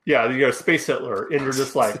 yeah, you got a space Hitler, and you're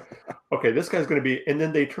just like, okay, this guy's going to be, and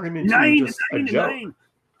then they turn him into just a joke.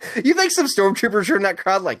 You think some stormtroopers are in that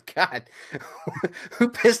crowd like, God, who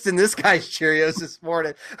pissed in this guy's Cheerios this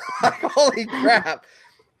morning? Like, holy crap.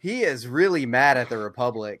 He is really mad at the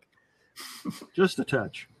Republic. Just a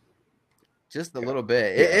touch. Just a little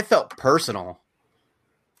bit. It felt personal.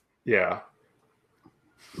 Yeah.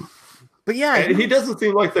 But yeah. And he doesn't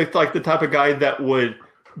seem like the type of guy that would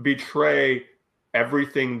betray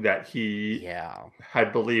everything that he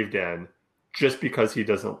had believed in just because he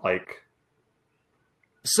doesn't like.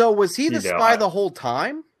 So was he the spy the whole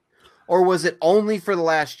time? Or was it only for the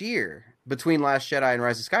last year between Last Jedi and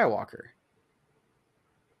Rise of Skywalker?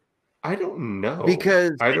 I don't know.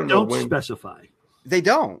 Because I don't specify. They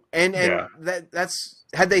don't. And that's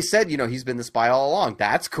had they said, he's been the spy all along.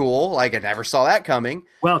 That's cool. Like I never saw that coming.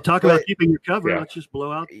 Well, about keeping your cover. Yeah. Let's just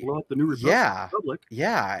blow up the new Republic.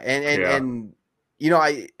 Yeah. And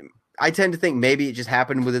I tend to think maybe it just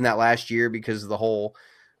happened within that last year because of the whole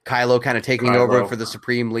Kylo kind of taking over for the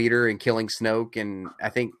Supreme Leader and killing Snoke. And I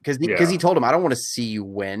think because he told him, I don't want to see you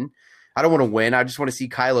win. I don't want to win. I just want to see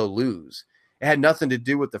Kylo lose. It had nothing to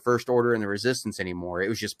do with the First Order and the Resistance anymore. It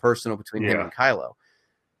was just personal between him and Kylo.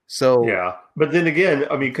 So but then again,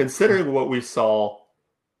 I mean, considering what we saw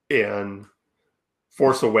in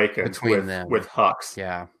Force Awakens with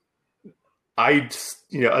Hux, I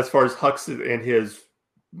just, as far as Hux and his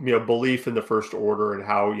belief in the First Order and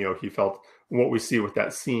how he felt, what we see with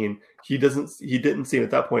that scene, he didn't seem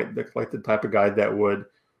at that point like the type of guy that would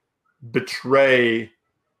betray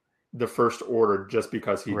the First Order just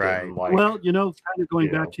because he didn't like. Well, kind of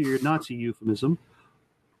going back to your Nazi euphemism,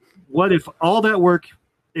 what if all that work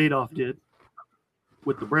Adolf did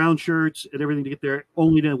with the brown shirts and everything to get there,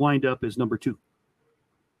 only to wind up as number 2?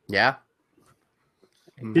 Yeah.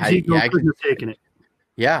 Did he go couldn't have taken it?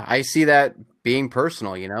 Yeah, I see that being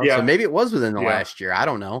personal, Yeah. So maybe it was within the last year. I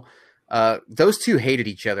don't know. Those two hated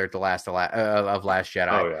each other at the last of Last Jedi.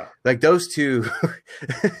 Oh yeah, like those two.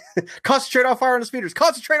 Concentrate on fire on the speeders.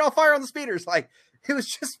 Concentrate on fire on the speeders. Like it was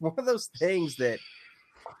just one of those things that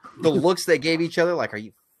the looks they gave each other. Like, are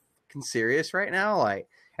you fucking serious right now? Like,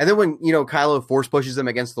 and then when Kylo force pushes them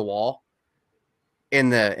against the wall in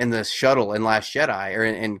the shuttle in Last Jedi or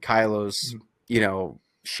in Kylo's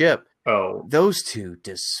ship. Oh, those two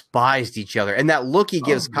despised each other, and that look he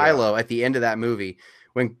gives Kylo at the end of that movie.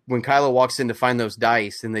 When Kylo walks in to find those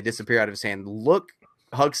dice and they disappear out of his hand, look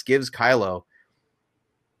Hux gives Kylo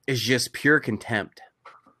is just pure contempt.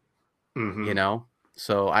 Mm-hmm.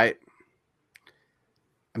 So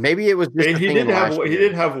maybe it was just he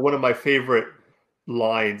did have one of my favorite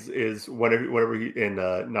lines is whenever he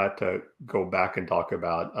not to go back and talk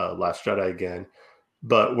about Last Jedi again,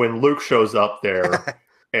 but when Luke shows up there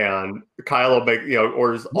and Kylo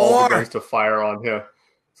orders all the guns to fire on him,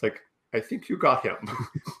 it's like, I think you got him.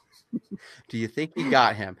 Do you think you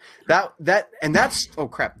got him? That's oh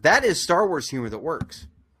crap. That is Star Wars humor that works.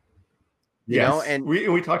 Yes. And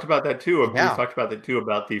we talked about that too. We talked about that too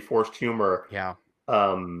about the forced humor. Yeah.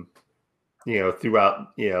 Throughout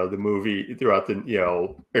the movie, throughout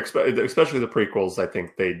the especially the prequels, I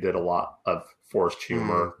think they did a lot of forced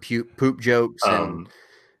humor, poop jokes and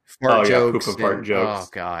fart jokes, poop and fart jokes. Oh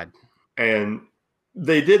god. And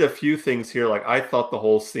they did a few things here. Like I thought the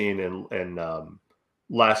whole scene in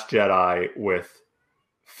Last Jedi with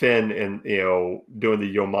Finn and doing the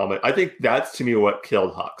Yo Mama. I think that's to me what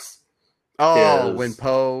killed Hux. When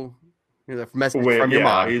Poe Message from your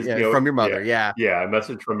mom. From your mother. Yeah, a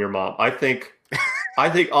message from your mom. I think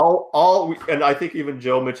all, and I think even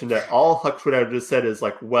Joe mentioned that all Hux would have just said is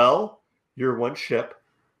like, "Well, you're one ship.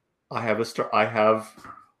 I have a star. I have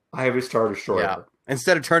a Star Destroyer." Yeah.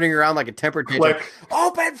 Instead of turning around like a temper tantrum,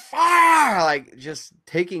 open fire! Like just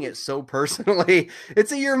taking it so personally.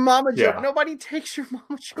 It's a your mama joke. Yeah. Nobody takes your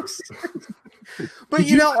mama jokes. But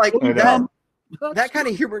like that kind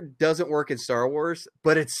of humor doesn't work in Star Wars,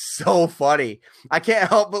 but it's so funny. I can't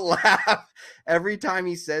help but laugh every time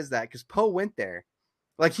he says that because Poe went there.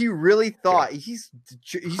 Like he really thought he's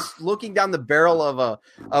looking down the barrel of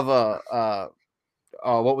a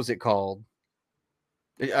what was it called?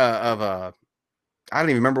 I don't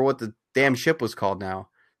even remember what the damn ship was called now.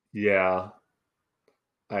 Yeah.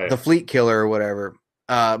 The Fleet Killer or whatever.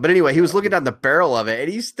 But anyway, he was looking down the barrel of it, and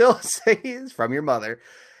he's still saying it's from your mother.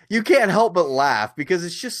 You can't help but laugh because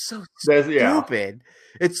it's just so stupid.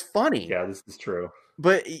 It's funny. Yeah, this is true.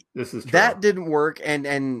 But this is true. That didn't work, and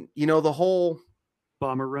the whole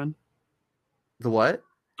bomber run. The what?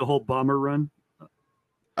 The whole bomber run.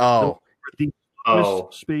 Oh. The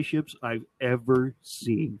slowest spaceships I've ever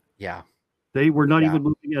seen. Yeah. They were not even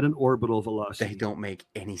moving at an orbital velocity. They don't make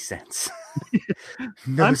any sense.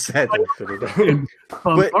 No sense.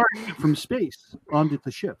 Bombarded from space onto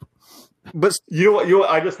the ship. But you know what?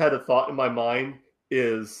 I just had a thought in my mind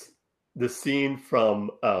is the scene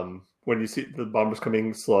from when you see the bombers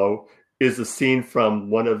coming slow is the scene from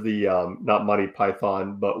one of the not Monty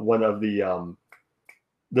Python, but one of the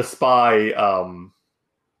spy.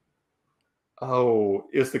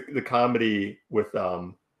 Is the comedy with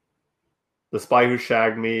The Spy Who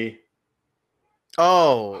Shagged Me.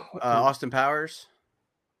 Austin Powers.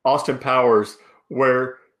 Austin Powers,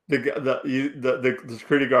 where the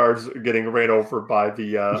security guards are getting ran over by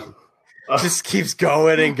the. Just keeps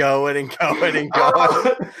going and going and going and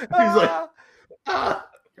going. He's like,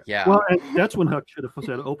 yeah. Well, and that's when Huck should have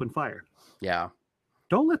said open fire. Yeah.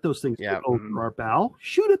 Don't let those things go over our bow.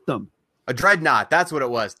 Shoot at them. A dreadnought. That's what it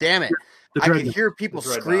was. Damn it. I could hear people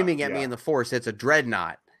screaming at me in the Force. It's a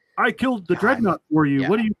dreadnought. I killed the dreadnought for you. Yeah.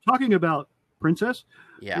 What are you talking about, princess?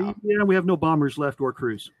 Yeah. Yeah, we have no bombers left or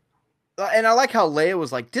crews. And I like how Leia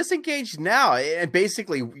was like, disengage now. And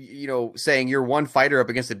basically, saying you're one fighter up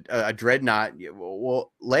against a dreadnought.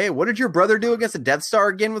 Well, Leia, what did your brother do against a Death Star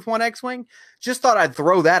again with one X-Wing? Just thought I'd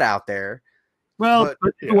throw that out there. Well,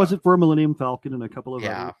 but it wasn't for a Millennium Falcon and a couple of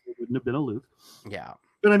others. It wouldn't have been a Luke. Yeah.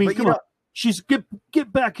 But I mean, come on. She's get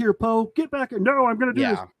back here, Poe. Get back here. No, I'm going to do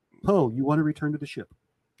this. Poe, you want to return to the ship.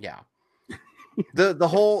 Yeah. the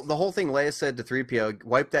whole thing Leia said to 3PO,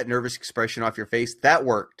 wipe that nervous expression off your face. That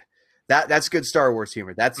worked. That's good Star Wars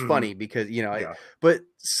humor. That's funny because, but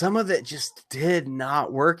some of it just did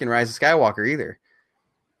not work in Rise of Skywalker either.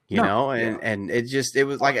 And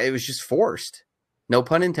it was just forced. No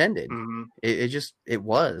pun intended. Mm-hmm. It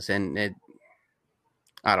was. And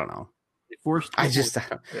I don't know.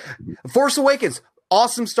 Force Awakens.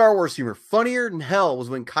 Awesome Star Wars humor. Funnier than hell was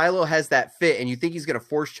when Kylo has that fit and you think he's going to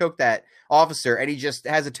force choke that officer and he just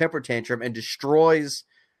has a temper tantrum and destroys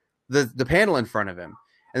the panel in front of him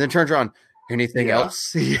and then turns around. Anything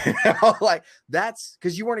else? Like that's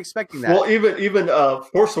because you weren't expecting that. Well, even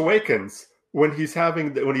Force Awakens when he's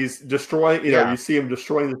destroying, you see him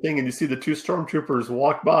destroying the thing and you see the two stormtroopers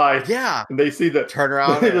walk by. Yeah. And they see the turn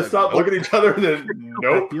around. They just stop, look at each other and then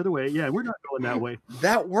nope. The other way. Yeah, we're not going that way.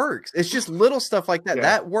 That works. It's just little stuff like that. Yeah.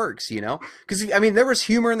 That works, because there was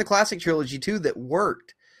humor in the classic trilogy too that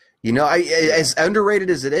worked. As underrated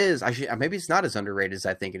as it is, maybe it's not as underrated as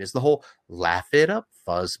I think it is. The whole laugh it up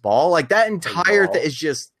fuzzball, like that entire thing is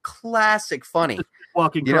just classic funny.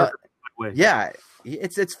 Walking way. Yeah,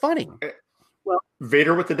 it's funny. Well,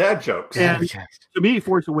 Vader with the dad jokes. And to me,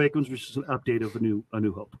 Force Awakens was just an update of A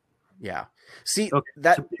New Hope. Yeah. See,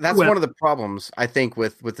 that's one of the problems I think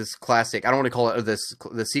with this classic. I don't want to call it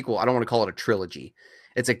the sequel. I don't want to call it a trilogy.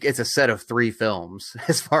 It's a set of 3 films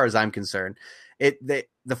as far as I'm concerned.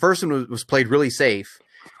 The first one was played really safe,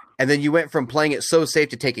 and then you went from playing it so safe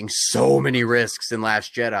to taking so many risks in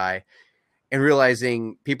Last Jedi, and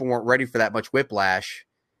realizing people weren't ready for that much whiplash,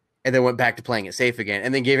 and then went back to playing it safe again,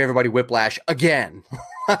 and then gave everybody whiplash again.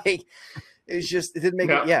 Like it didn't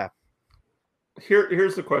make it. Yeah.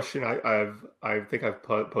 Here's the question. I think I've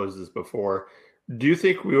posed this before. Do you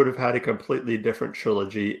think we would have had a completely different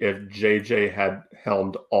trilogy if JJ had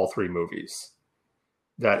helmed all 3 movies?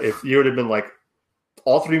 That if you would have been like,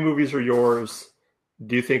 all 3 movies are yours.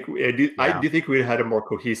 Do you think I do think we'd have had a more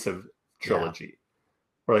cohesive trilogy,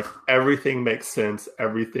 where like everything makes sense,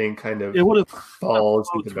 everything kind of falls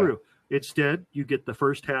through. Instead, you get the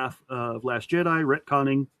first half of Last Jedi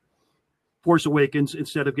retconning Force Awakens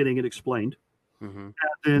instead of getting it explained. Mm-hmm. And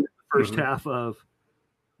then the first half of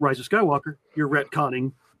Rise of Skywalker, you're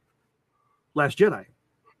retconning Last Jedi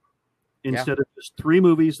instead of just 3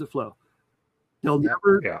 movies that flow. They'll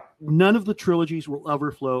never. None of the trilogies will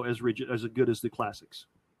ever flow as rigid as good as the classics.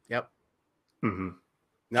 Yep. Mm-hmm.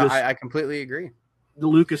 No, I completely agree. The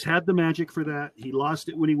Lucas had the magic for that. He lost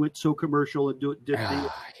it when he went so commercial and did the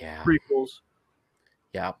prequels.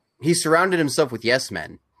 Yeah, he surrounded himself with yes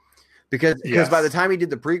men because by the time he did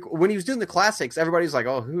the prequel, when he was doing the classics, everybody's like,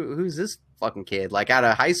 "Oh, who's this fucking kid?" Like out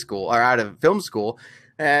of high school or out of film school.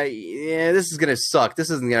 This is gonna suck. This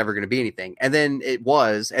isn't ever gonna be anything. And then it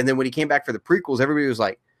was. And then when he came back for the prequels, everybody was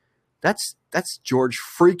like, "That's George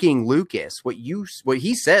freaking Lucas. What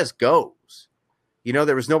he says goes." You know,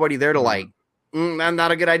 there was nobody there to like.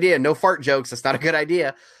 Not a good idea. No fart jokes. That's not a good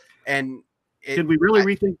idea. And did we really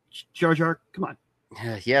rethink Jar Jar? Come on.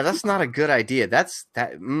 Yeah, that's not a good idea.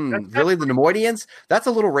 Really the Nemoidians? That's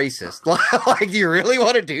a little racist. Like, do you really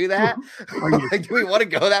want to do that? Like, do we want to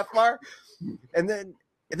go that far? And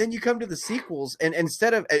then you come to the sequels, and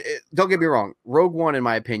instead of don't get me wrong, Rogue One, in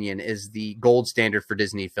my opinion, is the gold standard for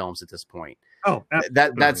Disney films at this point. Oh,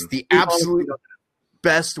 that's the absolute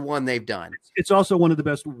best one they've done. It's also one of the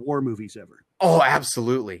best war movies ever. Oh,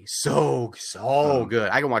 absolutely. So good.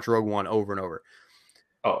 I can watch Rogue One over and over.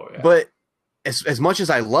 Oh, yeah. But as much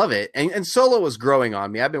as I love it, and Solo was growing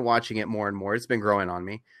on me, I've been watching it more and more. It's been growing on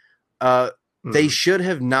me. They should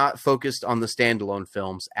have not focused on the standalone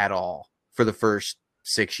films at all for the first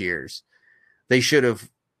 6 years. They should have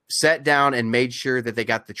sat down and made sure that they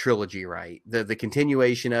got the trilogy right. The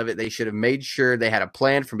continuation of it, they should have made sure they had a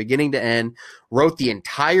plan from beginning to end, wrote the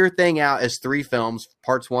entire thing out as 3 films,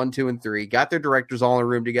 parts 1, 2, and 3, got their directors all in a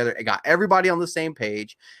room together and got everybody on the same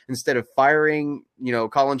page instead of firing,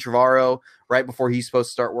 Colin Trevorrow right before he's supposed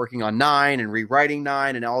to start working on 9 and rewriting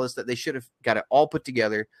 9 and all this stuff. They should have got it all put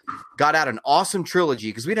together, got out an awesome trilogy,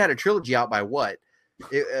 because we'd had a trilogy out by what?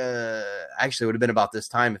 Actually, it would have been about this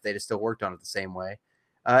time if they'd have still worked on it the same way.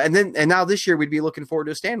 And now this year we'd be looking forward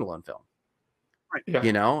to a standalone film, right?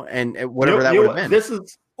 Yeah. And whatever that would have been. This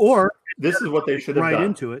is what they should have done. Right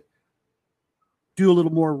into it. Do a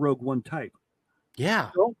little more Rogue One type.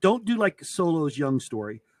 Yeah. Don't do like Solo's young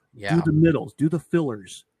story. Yeah. Do the middles. Do the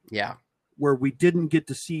fillers. Yeah. Where we didn't get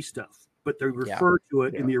to see stuff, but they refer to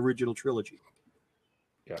it in the original trilogy.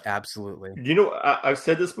 Yeah. Absolutely. I've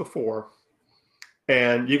said this before.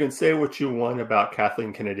 And you can say what you want about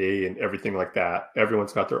Kathleen Kennedy and everything like that.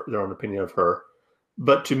 Everyone's got their own opinion of her.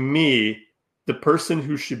 But to me, the person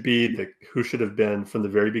who should have been from the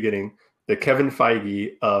very beginning, the Kevin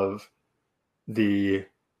Feige of the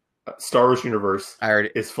Star Wars universe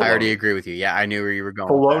is Filoni. I already agree with you. Yeah, I knew where you were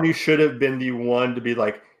going. Filoni should have been the one to be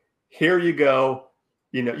like, here you go.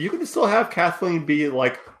 You can still have Kathleen be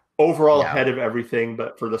like overall head of everything,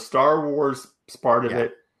 but for the Star Wars part of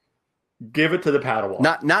it, give it to the Padawan.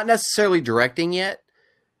 Not necessarily directing yet,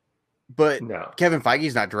 but no. Kevin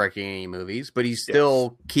Feige's not directing any movies, but he's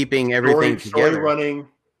still keeping everything together. Story running.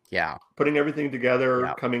 Yeah. Putting everything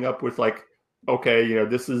together, coming up with like, okay,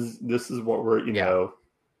 this is what we're, know.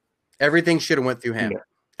 Everything should have went through him.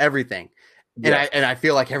 Everything. And I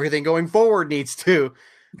feel like everything going forward needs to.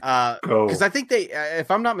 Because I think they,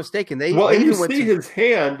 if I'm not mistaken, they and you see his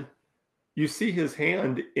hand. You see his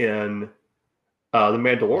hand in The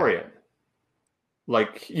Mandalorian.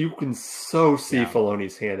 Like you can see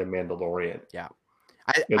Filoni's hand in Mandalorian. Yeah,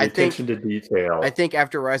 I think attention to detail. I think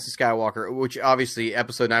after Rise of Skywalker, which obviously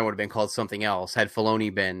Episode 9 would have been called something else, had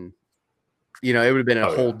Filoni been, it would have been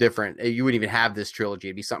a whole different. You wouldn't even have this trilogy;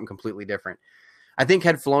 it'd be something completely different. I think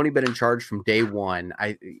had Filoni been in charge from day one,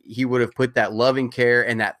 he would have put that loving care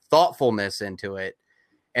and that thoughtfulness into it,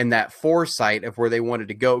 and that foresight of where they wanted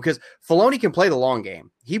to go. Because Filoni can play the long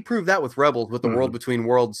game. He proved that with Rebels, with the World Between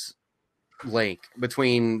Worlds link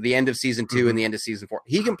between the end of season 2 and the end of season 4.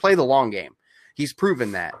 He can play the long game. He's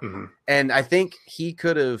proven that. And I think he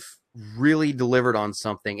could have really delivered on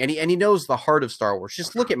something. And he knows the heart of Star Wars.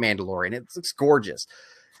 Just look at Mandalorian. It's gorgeous.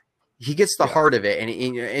 He gets the heart of it.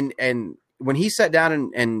 And when he sat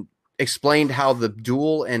down and explained how the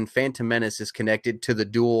duel and Phantom Menace is connected to the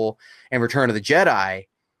duel and Return of the Jedi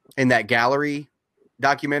in that gallery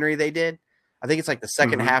documentary they did, I think it's like the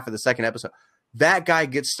second half of the second episode. That guy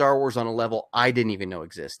gets Star Wars on a level I didn't even know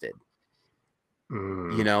existed.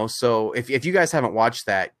 So if you guys haven't watched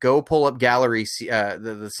that, go pull up Gallery,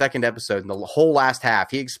 the second episode and the whole last half.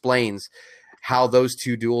 He explains how those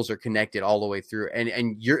two duels are connected all the way through.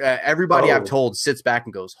 And you're everybody I've told sits back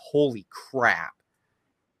and goes, holy crap.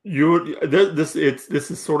 this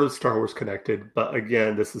is sort of Star Wars connected, but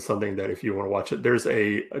again, this is something that if you want to watch it, there's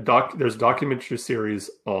there's a documentary series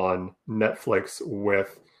on Netflix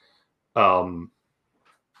with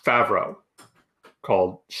Favreau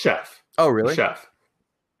called Chef. Oh, really? Chef.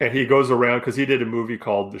 And he goes around because he did a movie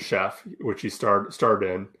called The Chef, which he starred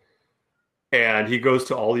in. And he goes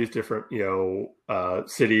to all these different,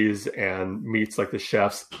 cities and meets like the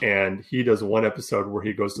chefs. And he does one episode where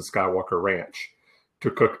he goes to Skywalker Ranch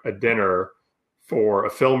to cook a dinner for a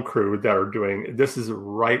film crew that are doing. This is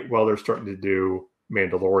right while they're starting to do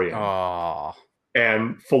Mandalorian. Oh.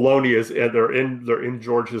 And Filoni they're in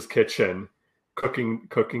George's kitchen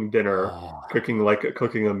cooking dinner,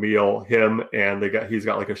 cooking a meal. Him and he's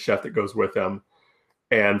got like a chef that goes with him.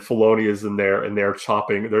 And Filoni is in there, and they're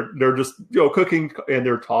chopping. They're just cooking, and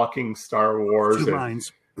they're talking Star Wars. Two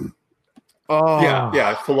lines. Oh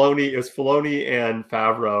yeah. Filoni and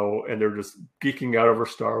Favreau, and they're just geeking out over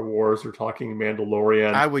Star Wars. They're talking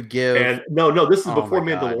Mandalorian. I would give. And no, this is before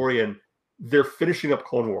Mandalorian. They're finishing up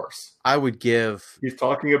Clone Wars. I would give. He's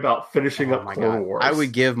talking about finishing up Clone Wars. I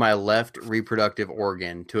would give my left reproductive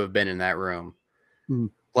organ to have been in that room.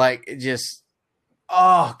 Like just.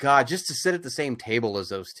 Oh God! Just to sit at the same table as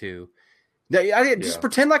those two, just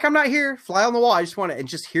pretend like I'm not here. Fly on the wall. I just want to and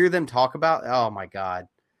just hear them talk about. Oh my God!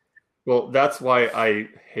 Well, that's why I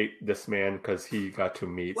hate this man because he got to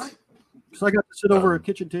meet. What? So I got to sit over a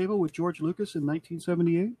kitchen table with George Lucas in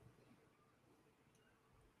 1978.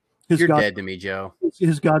 You're dead to me, Joe.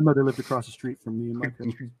 His godmother lived across the street from me in my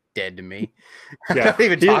country. You're dead to me. Yeah, he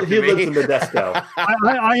lives in Modesto.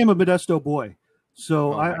 I am a Modesto boy.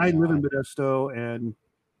 So I live in God. Modesto, and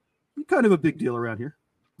kind of a big deal around here,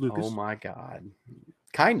 Lucas. Oh my God!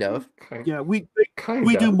 Kind of. Yeah, we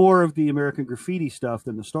do more of the American graffiti stuff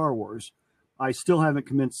than the Star Wars. I still haven't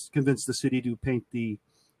convinced the city to paint the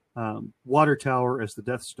water tower as the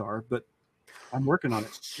Death Star, but I'm working on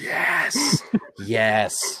it. Yes.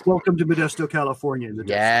 Yes. Welcome to Modesto, California.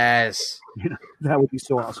 Yes. That would be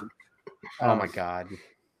so awesome. Oh my God.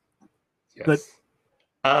 Yes. But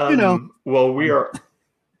well, we are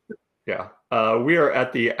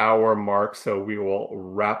at the hour mark, so we will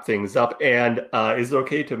wrap things up. And is it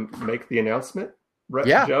okay to make the announcement,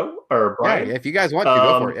 Joe or Brian? Yeah, if you guys want to,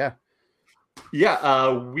 go for it. Yeah.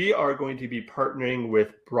 Yeah, we are going to be partnering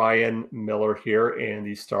with Brian Miller here in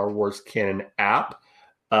the Star Wars Canon app.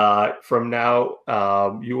 From now,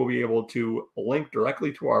 you will be able to link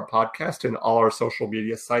directly to our podcast and all our social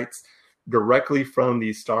media sites directly from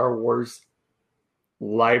the Star Wars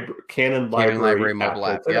Canon Library mobile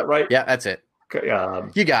app. Is that right? Yeah, that's it. Okay,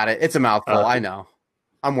 you got it. It's a mouthful. I know.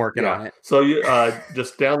 I'm working on it. So you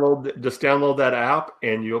just download that app,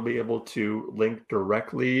 and you'll be able to link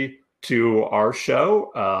directly to our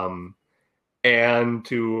show and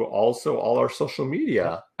to also all our social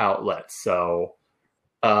media outlets. So,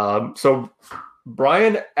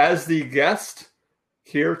 Brian, as the guest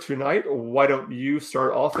here tonight, why don't you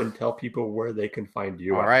start off and tell people where they can find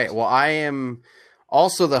you? All right. Well, I am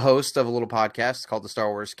also the host of a little podcast called the Star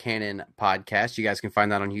Wars Canon Podcast. You guys can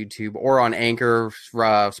find that on YouTube or on Anchor,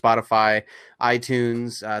 Spotify,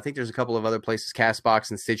 iTunes. I think there's a couple of other places, CastBox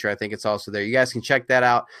and Stitcher. I think it's also there. You guys can check that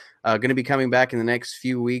out. Going to be coming back in the next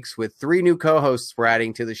few weeks with 3 new co-hosts we're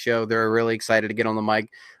adding to the show. They're really excited to get on the mic.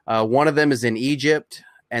 One of them is in Egypt,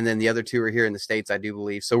 and then the other 2 are here in the States, I do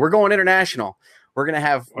believe. So we're going international. We're gonna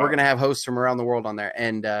have hosts from around the world on there,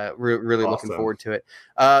 and really awesome. Looking forward to it.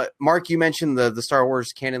 Mark, you mentioned the Star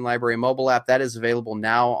Wars Canon Library mobile app that is available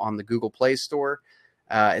now on the Google Play Store.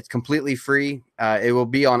 It's completely free. It will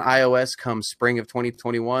be on iOS come spring of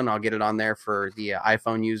 2021. I'll get it on there for the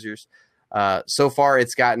iPhone users. So far,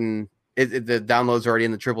 it's gotten the downloads are already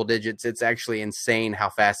in the triple digits. It's actually insane how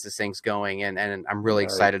fast this thing's going, and I'm really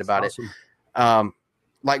excited about it.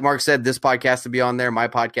 Like Mark said, this podcast to be on there, my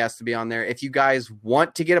podcast to be on there. If you guys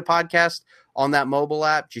want to get a podcast on that mobile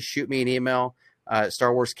app, just shoot me an email,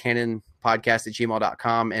 Star Wars Canon Podcast at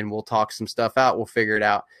gmail.com, and we'll talk some stuff out. We'll figure it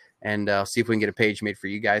out and see if we can get a page made for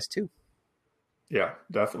you guys too. Yeah,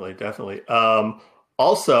 definitely.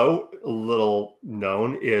 Also, a little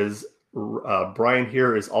known is Brian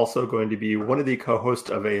here is also going to be one of the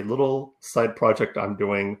co-hosts of a little side project I'm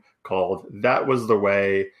doing called That Was the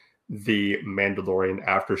Way, the Mandalorian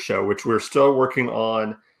After Show, which we're still working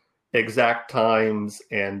on exact times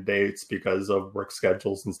and dates because of work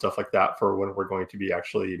schedules and stuff like that for when we're going to be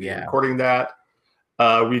actually recording that.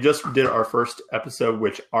 We just did our first episode,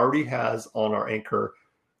 which already has on our Anchor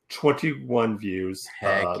 21 views.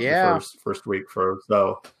 The first week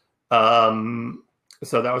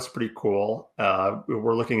so that was pretty cool.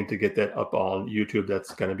 We're looking to get that up on YouTube.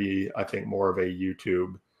 That's going to be, I think, more of a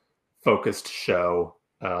YouTube focused show.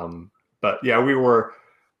 But yeah, we're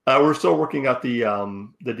still working out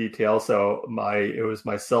the details. So it was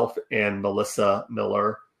myself and Melissa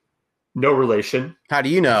Miller, no relation. How do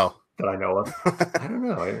you know? That I know of. I don't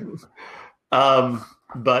know.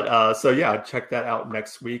 So yeah, check that out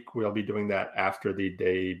next week. We'll be doing that after the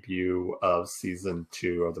debut of season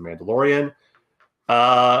 2 of The Mandalorian.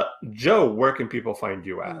 Joe, where can people find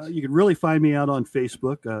you at? You can really find me out on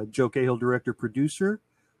Facebook, Joe Cahill, director, producer,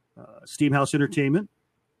 Steamhouse Entertainment.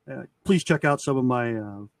 Please check out some of my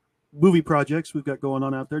movie projects we've got going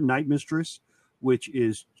on out there. Night Mistress, which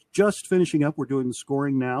is just finishing up. We're doing the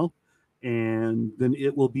scoring now, and then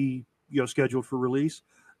it will be scheduled for release.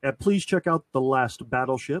 Please check out The Last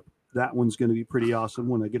Battleship. That one's going to be pretty awesome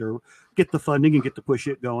when I get the funding and get to push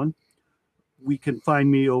it going. We can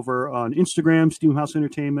find me over on Instagram, Steamhouse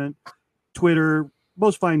Entertainment, Twitter,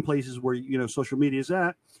 most fine places where social media is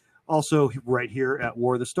at. Also, right here at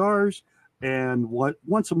War of the Stars. And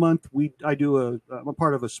once a month, I'm a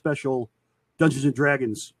part of a special Dungeons and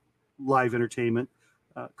Dragons live entertainment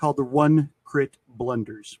called the One Crit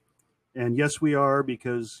Blunders. And yes, we are,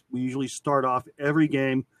 because we usually start off every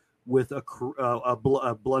game with a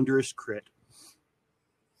blunderous crit.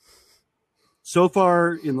 So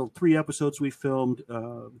far, in the 3 episodes we filmed,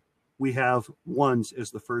 we have ones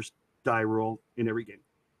as the first die roll in every game.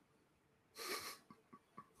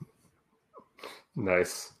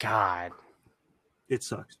 Nice. God. It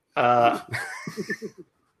sucks. All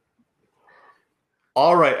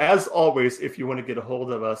right. As always, if you want to get a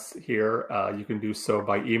hold of us here, you can do so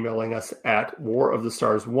by emailing us at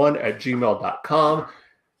warofthestars1@gmail.com.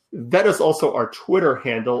 That is also our Twitter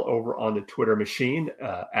handle over on the Twitter machine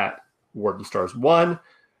at warofthestars1.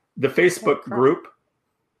 The Facebook group.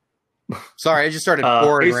 Sorry, I just started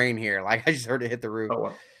pouring rain here. Like, I just heard it hit the roof.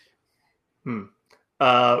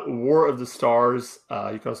 Oh, War of the Stars.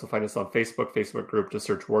 You can also find us on Facebook group. Just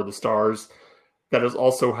search War of the Stars. That is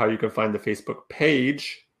also how you can find the Facebook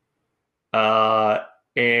page.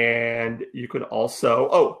 And you can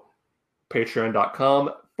also,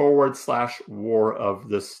 patreon.com/War of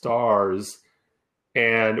the Stars.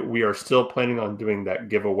 And we are still planning on doing that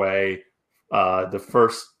giveaway. The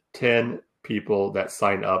first 10 people that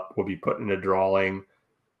sign up will be put in a drawing,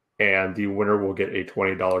 and the winner will get a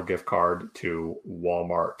 $20 gift card to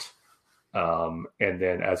Walmart. And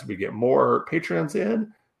then as we get more Patreons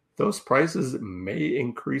in, those prizes may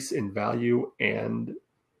increase in value, and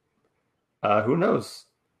who knows?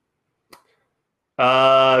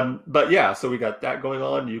 But yeah, so we got that going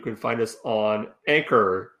on. You can find us on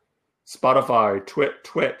Anchor, Spotify,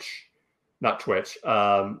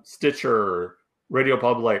 Stitcher, Radio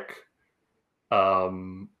Public.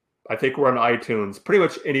 I think we're on iTunes, pretty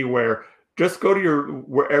much anywhere. Just go to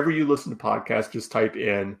wherever you listen to podcasts, just type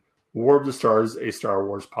in War of the Stars, a Star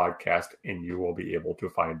Wars podcast, and you will be able to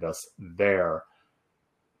find us there.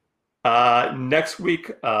 Next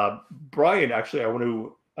week, Brian, actually, I want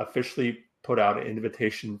to officially put out an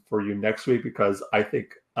invitation for you next week, because I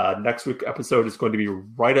think next week's episode is going to be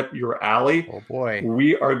right up your alley. Oh, boy.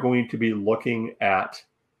 We are going to be looking at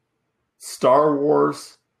Star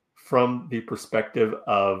Wars from the perspective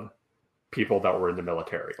of people that were in the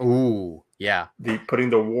military. Ooh, yeah. Putting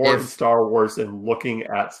the war in Star Wars and looking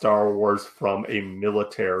at Star Wars from a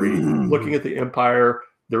military, looking at the Empire,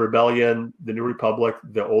 the Rebellion, the New Republic,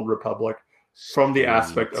 the Old Republic, from the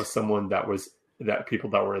aspect of someone that people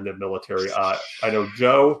that were in the military. I know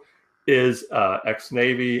Joe is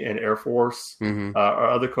ex-Navy and Air Force. Mm-hmm. Our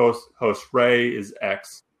other host, Ray, is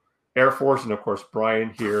ex-Air Force. And of course,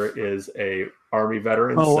 Brian here is a Army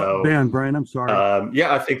veteran. Oh, Brian, I'm sorry.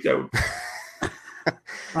 Yeah, I think that...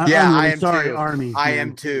 I am sorry, too. Army. I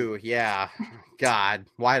am too. Yeah. God,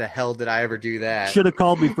 why the hell did I ever do that? Should have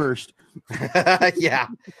called me first. Yeah.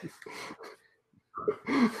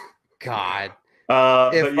 God.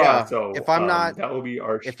 If I'm not, that will be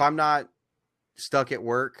our. If I'm not stuck at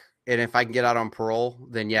work, and if I can get out on parole,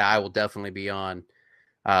 then yeah, I will definitely be on.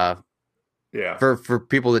 Yeah. For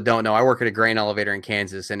people that don't know, I work at a grain elevator in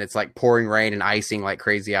Kansas, and it's like pouring rain and icing like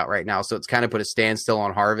crazy out right now. So it's kind of put a standstill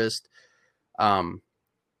on harvest.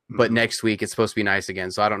 But next week it's supposed to be nice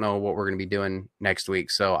again. So I don't know what we're going to be doing next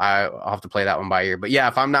week. So I'll have to play that one by ear. But yeah,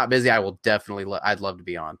 if I'm not busy, I will definitely. I'd love to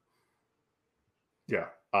be on. Yeah.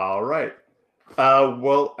 All right.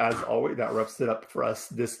 Well, as always, that wraps it up for us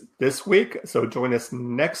this week. So join us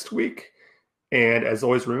next week. And as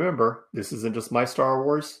always, remember, this isn't just my Star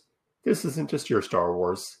Wars. This isn't just your Star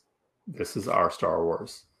Wars. This is our Star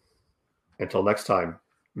Wars. Until next time,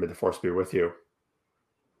 may the Force be with you.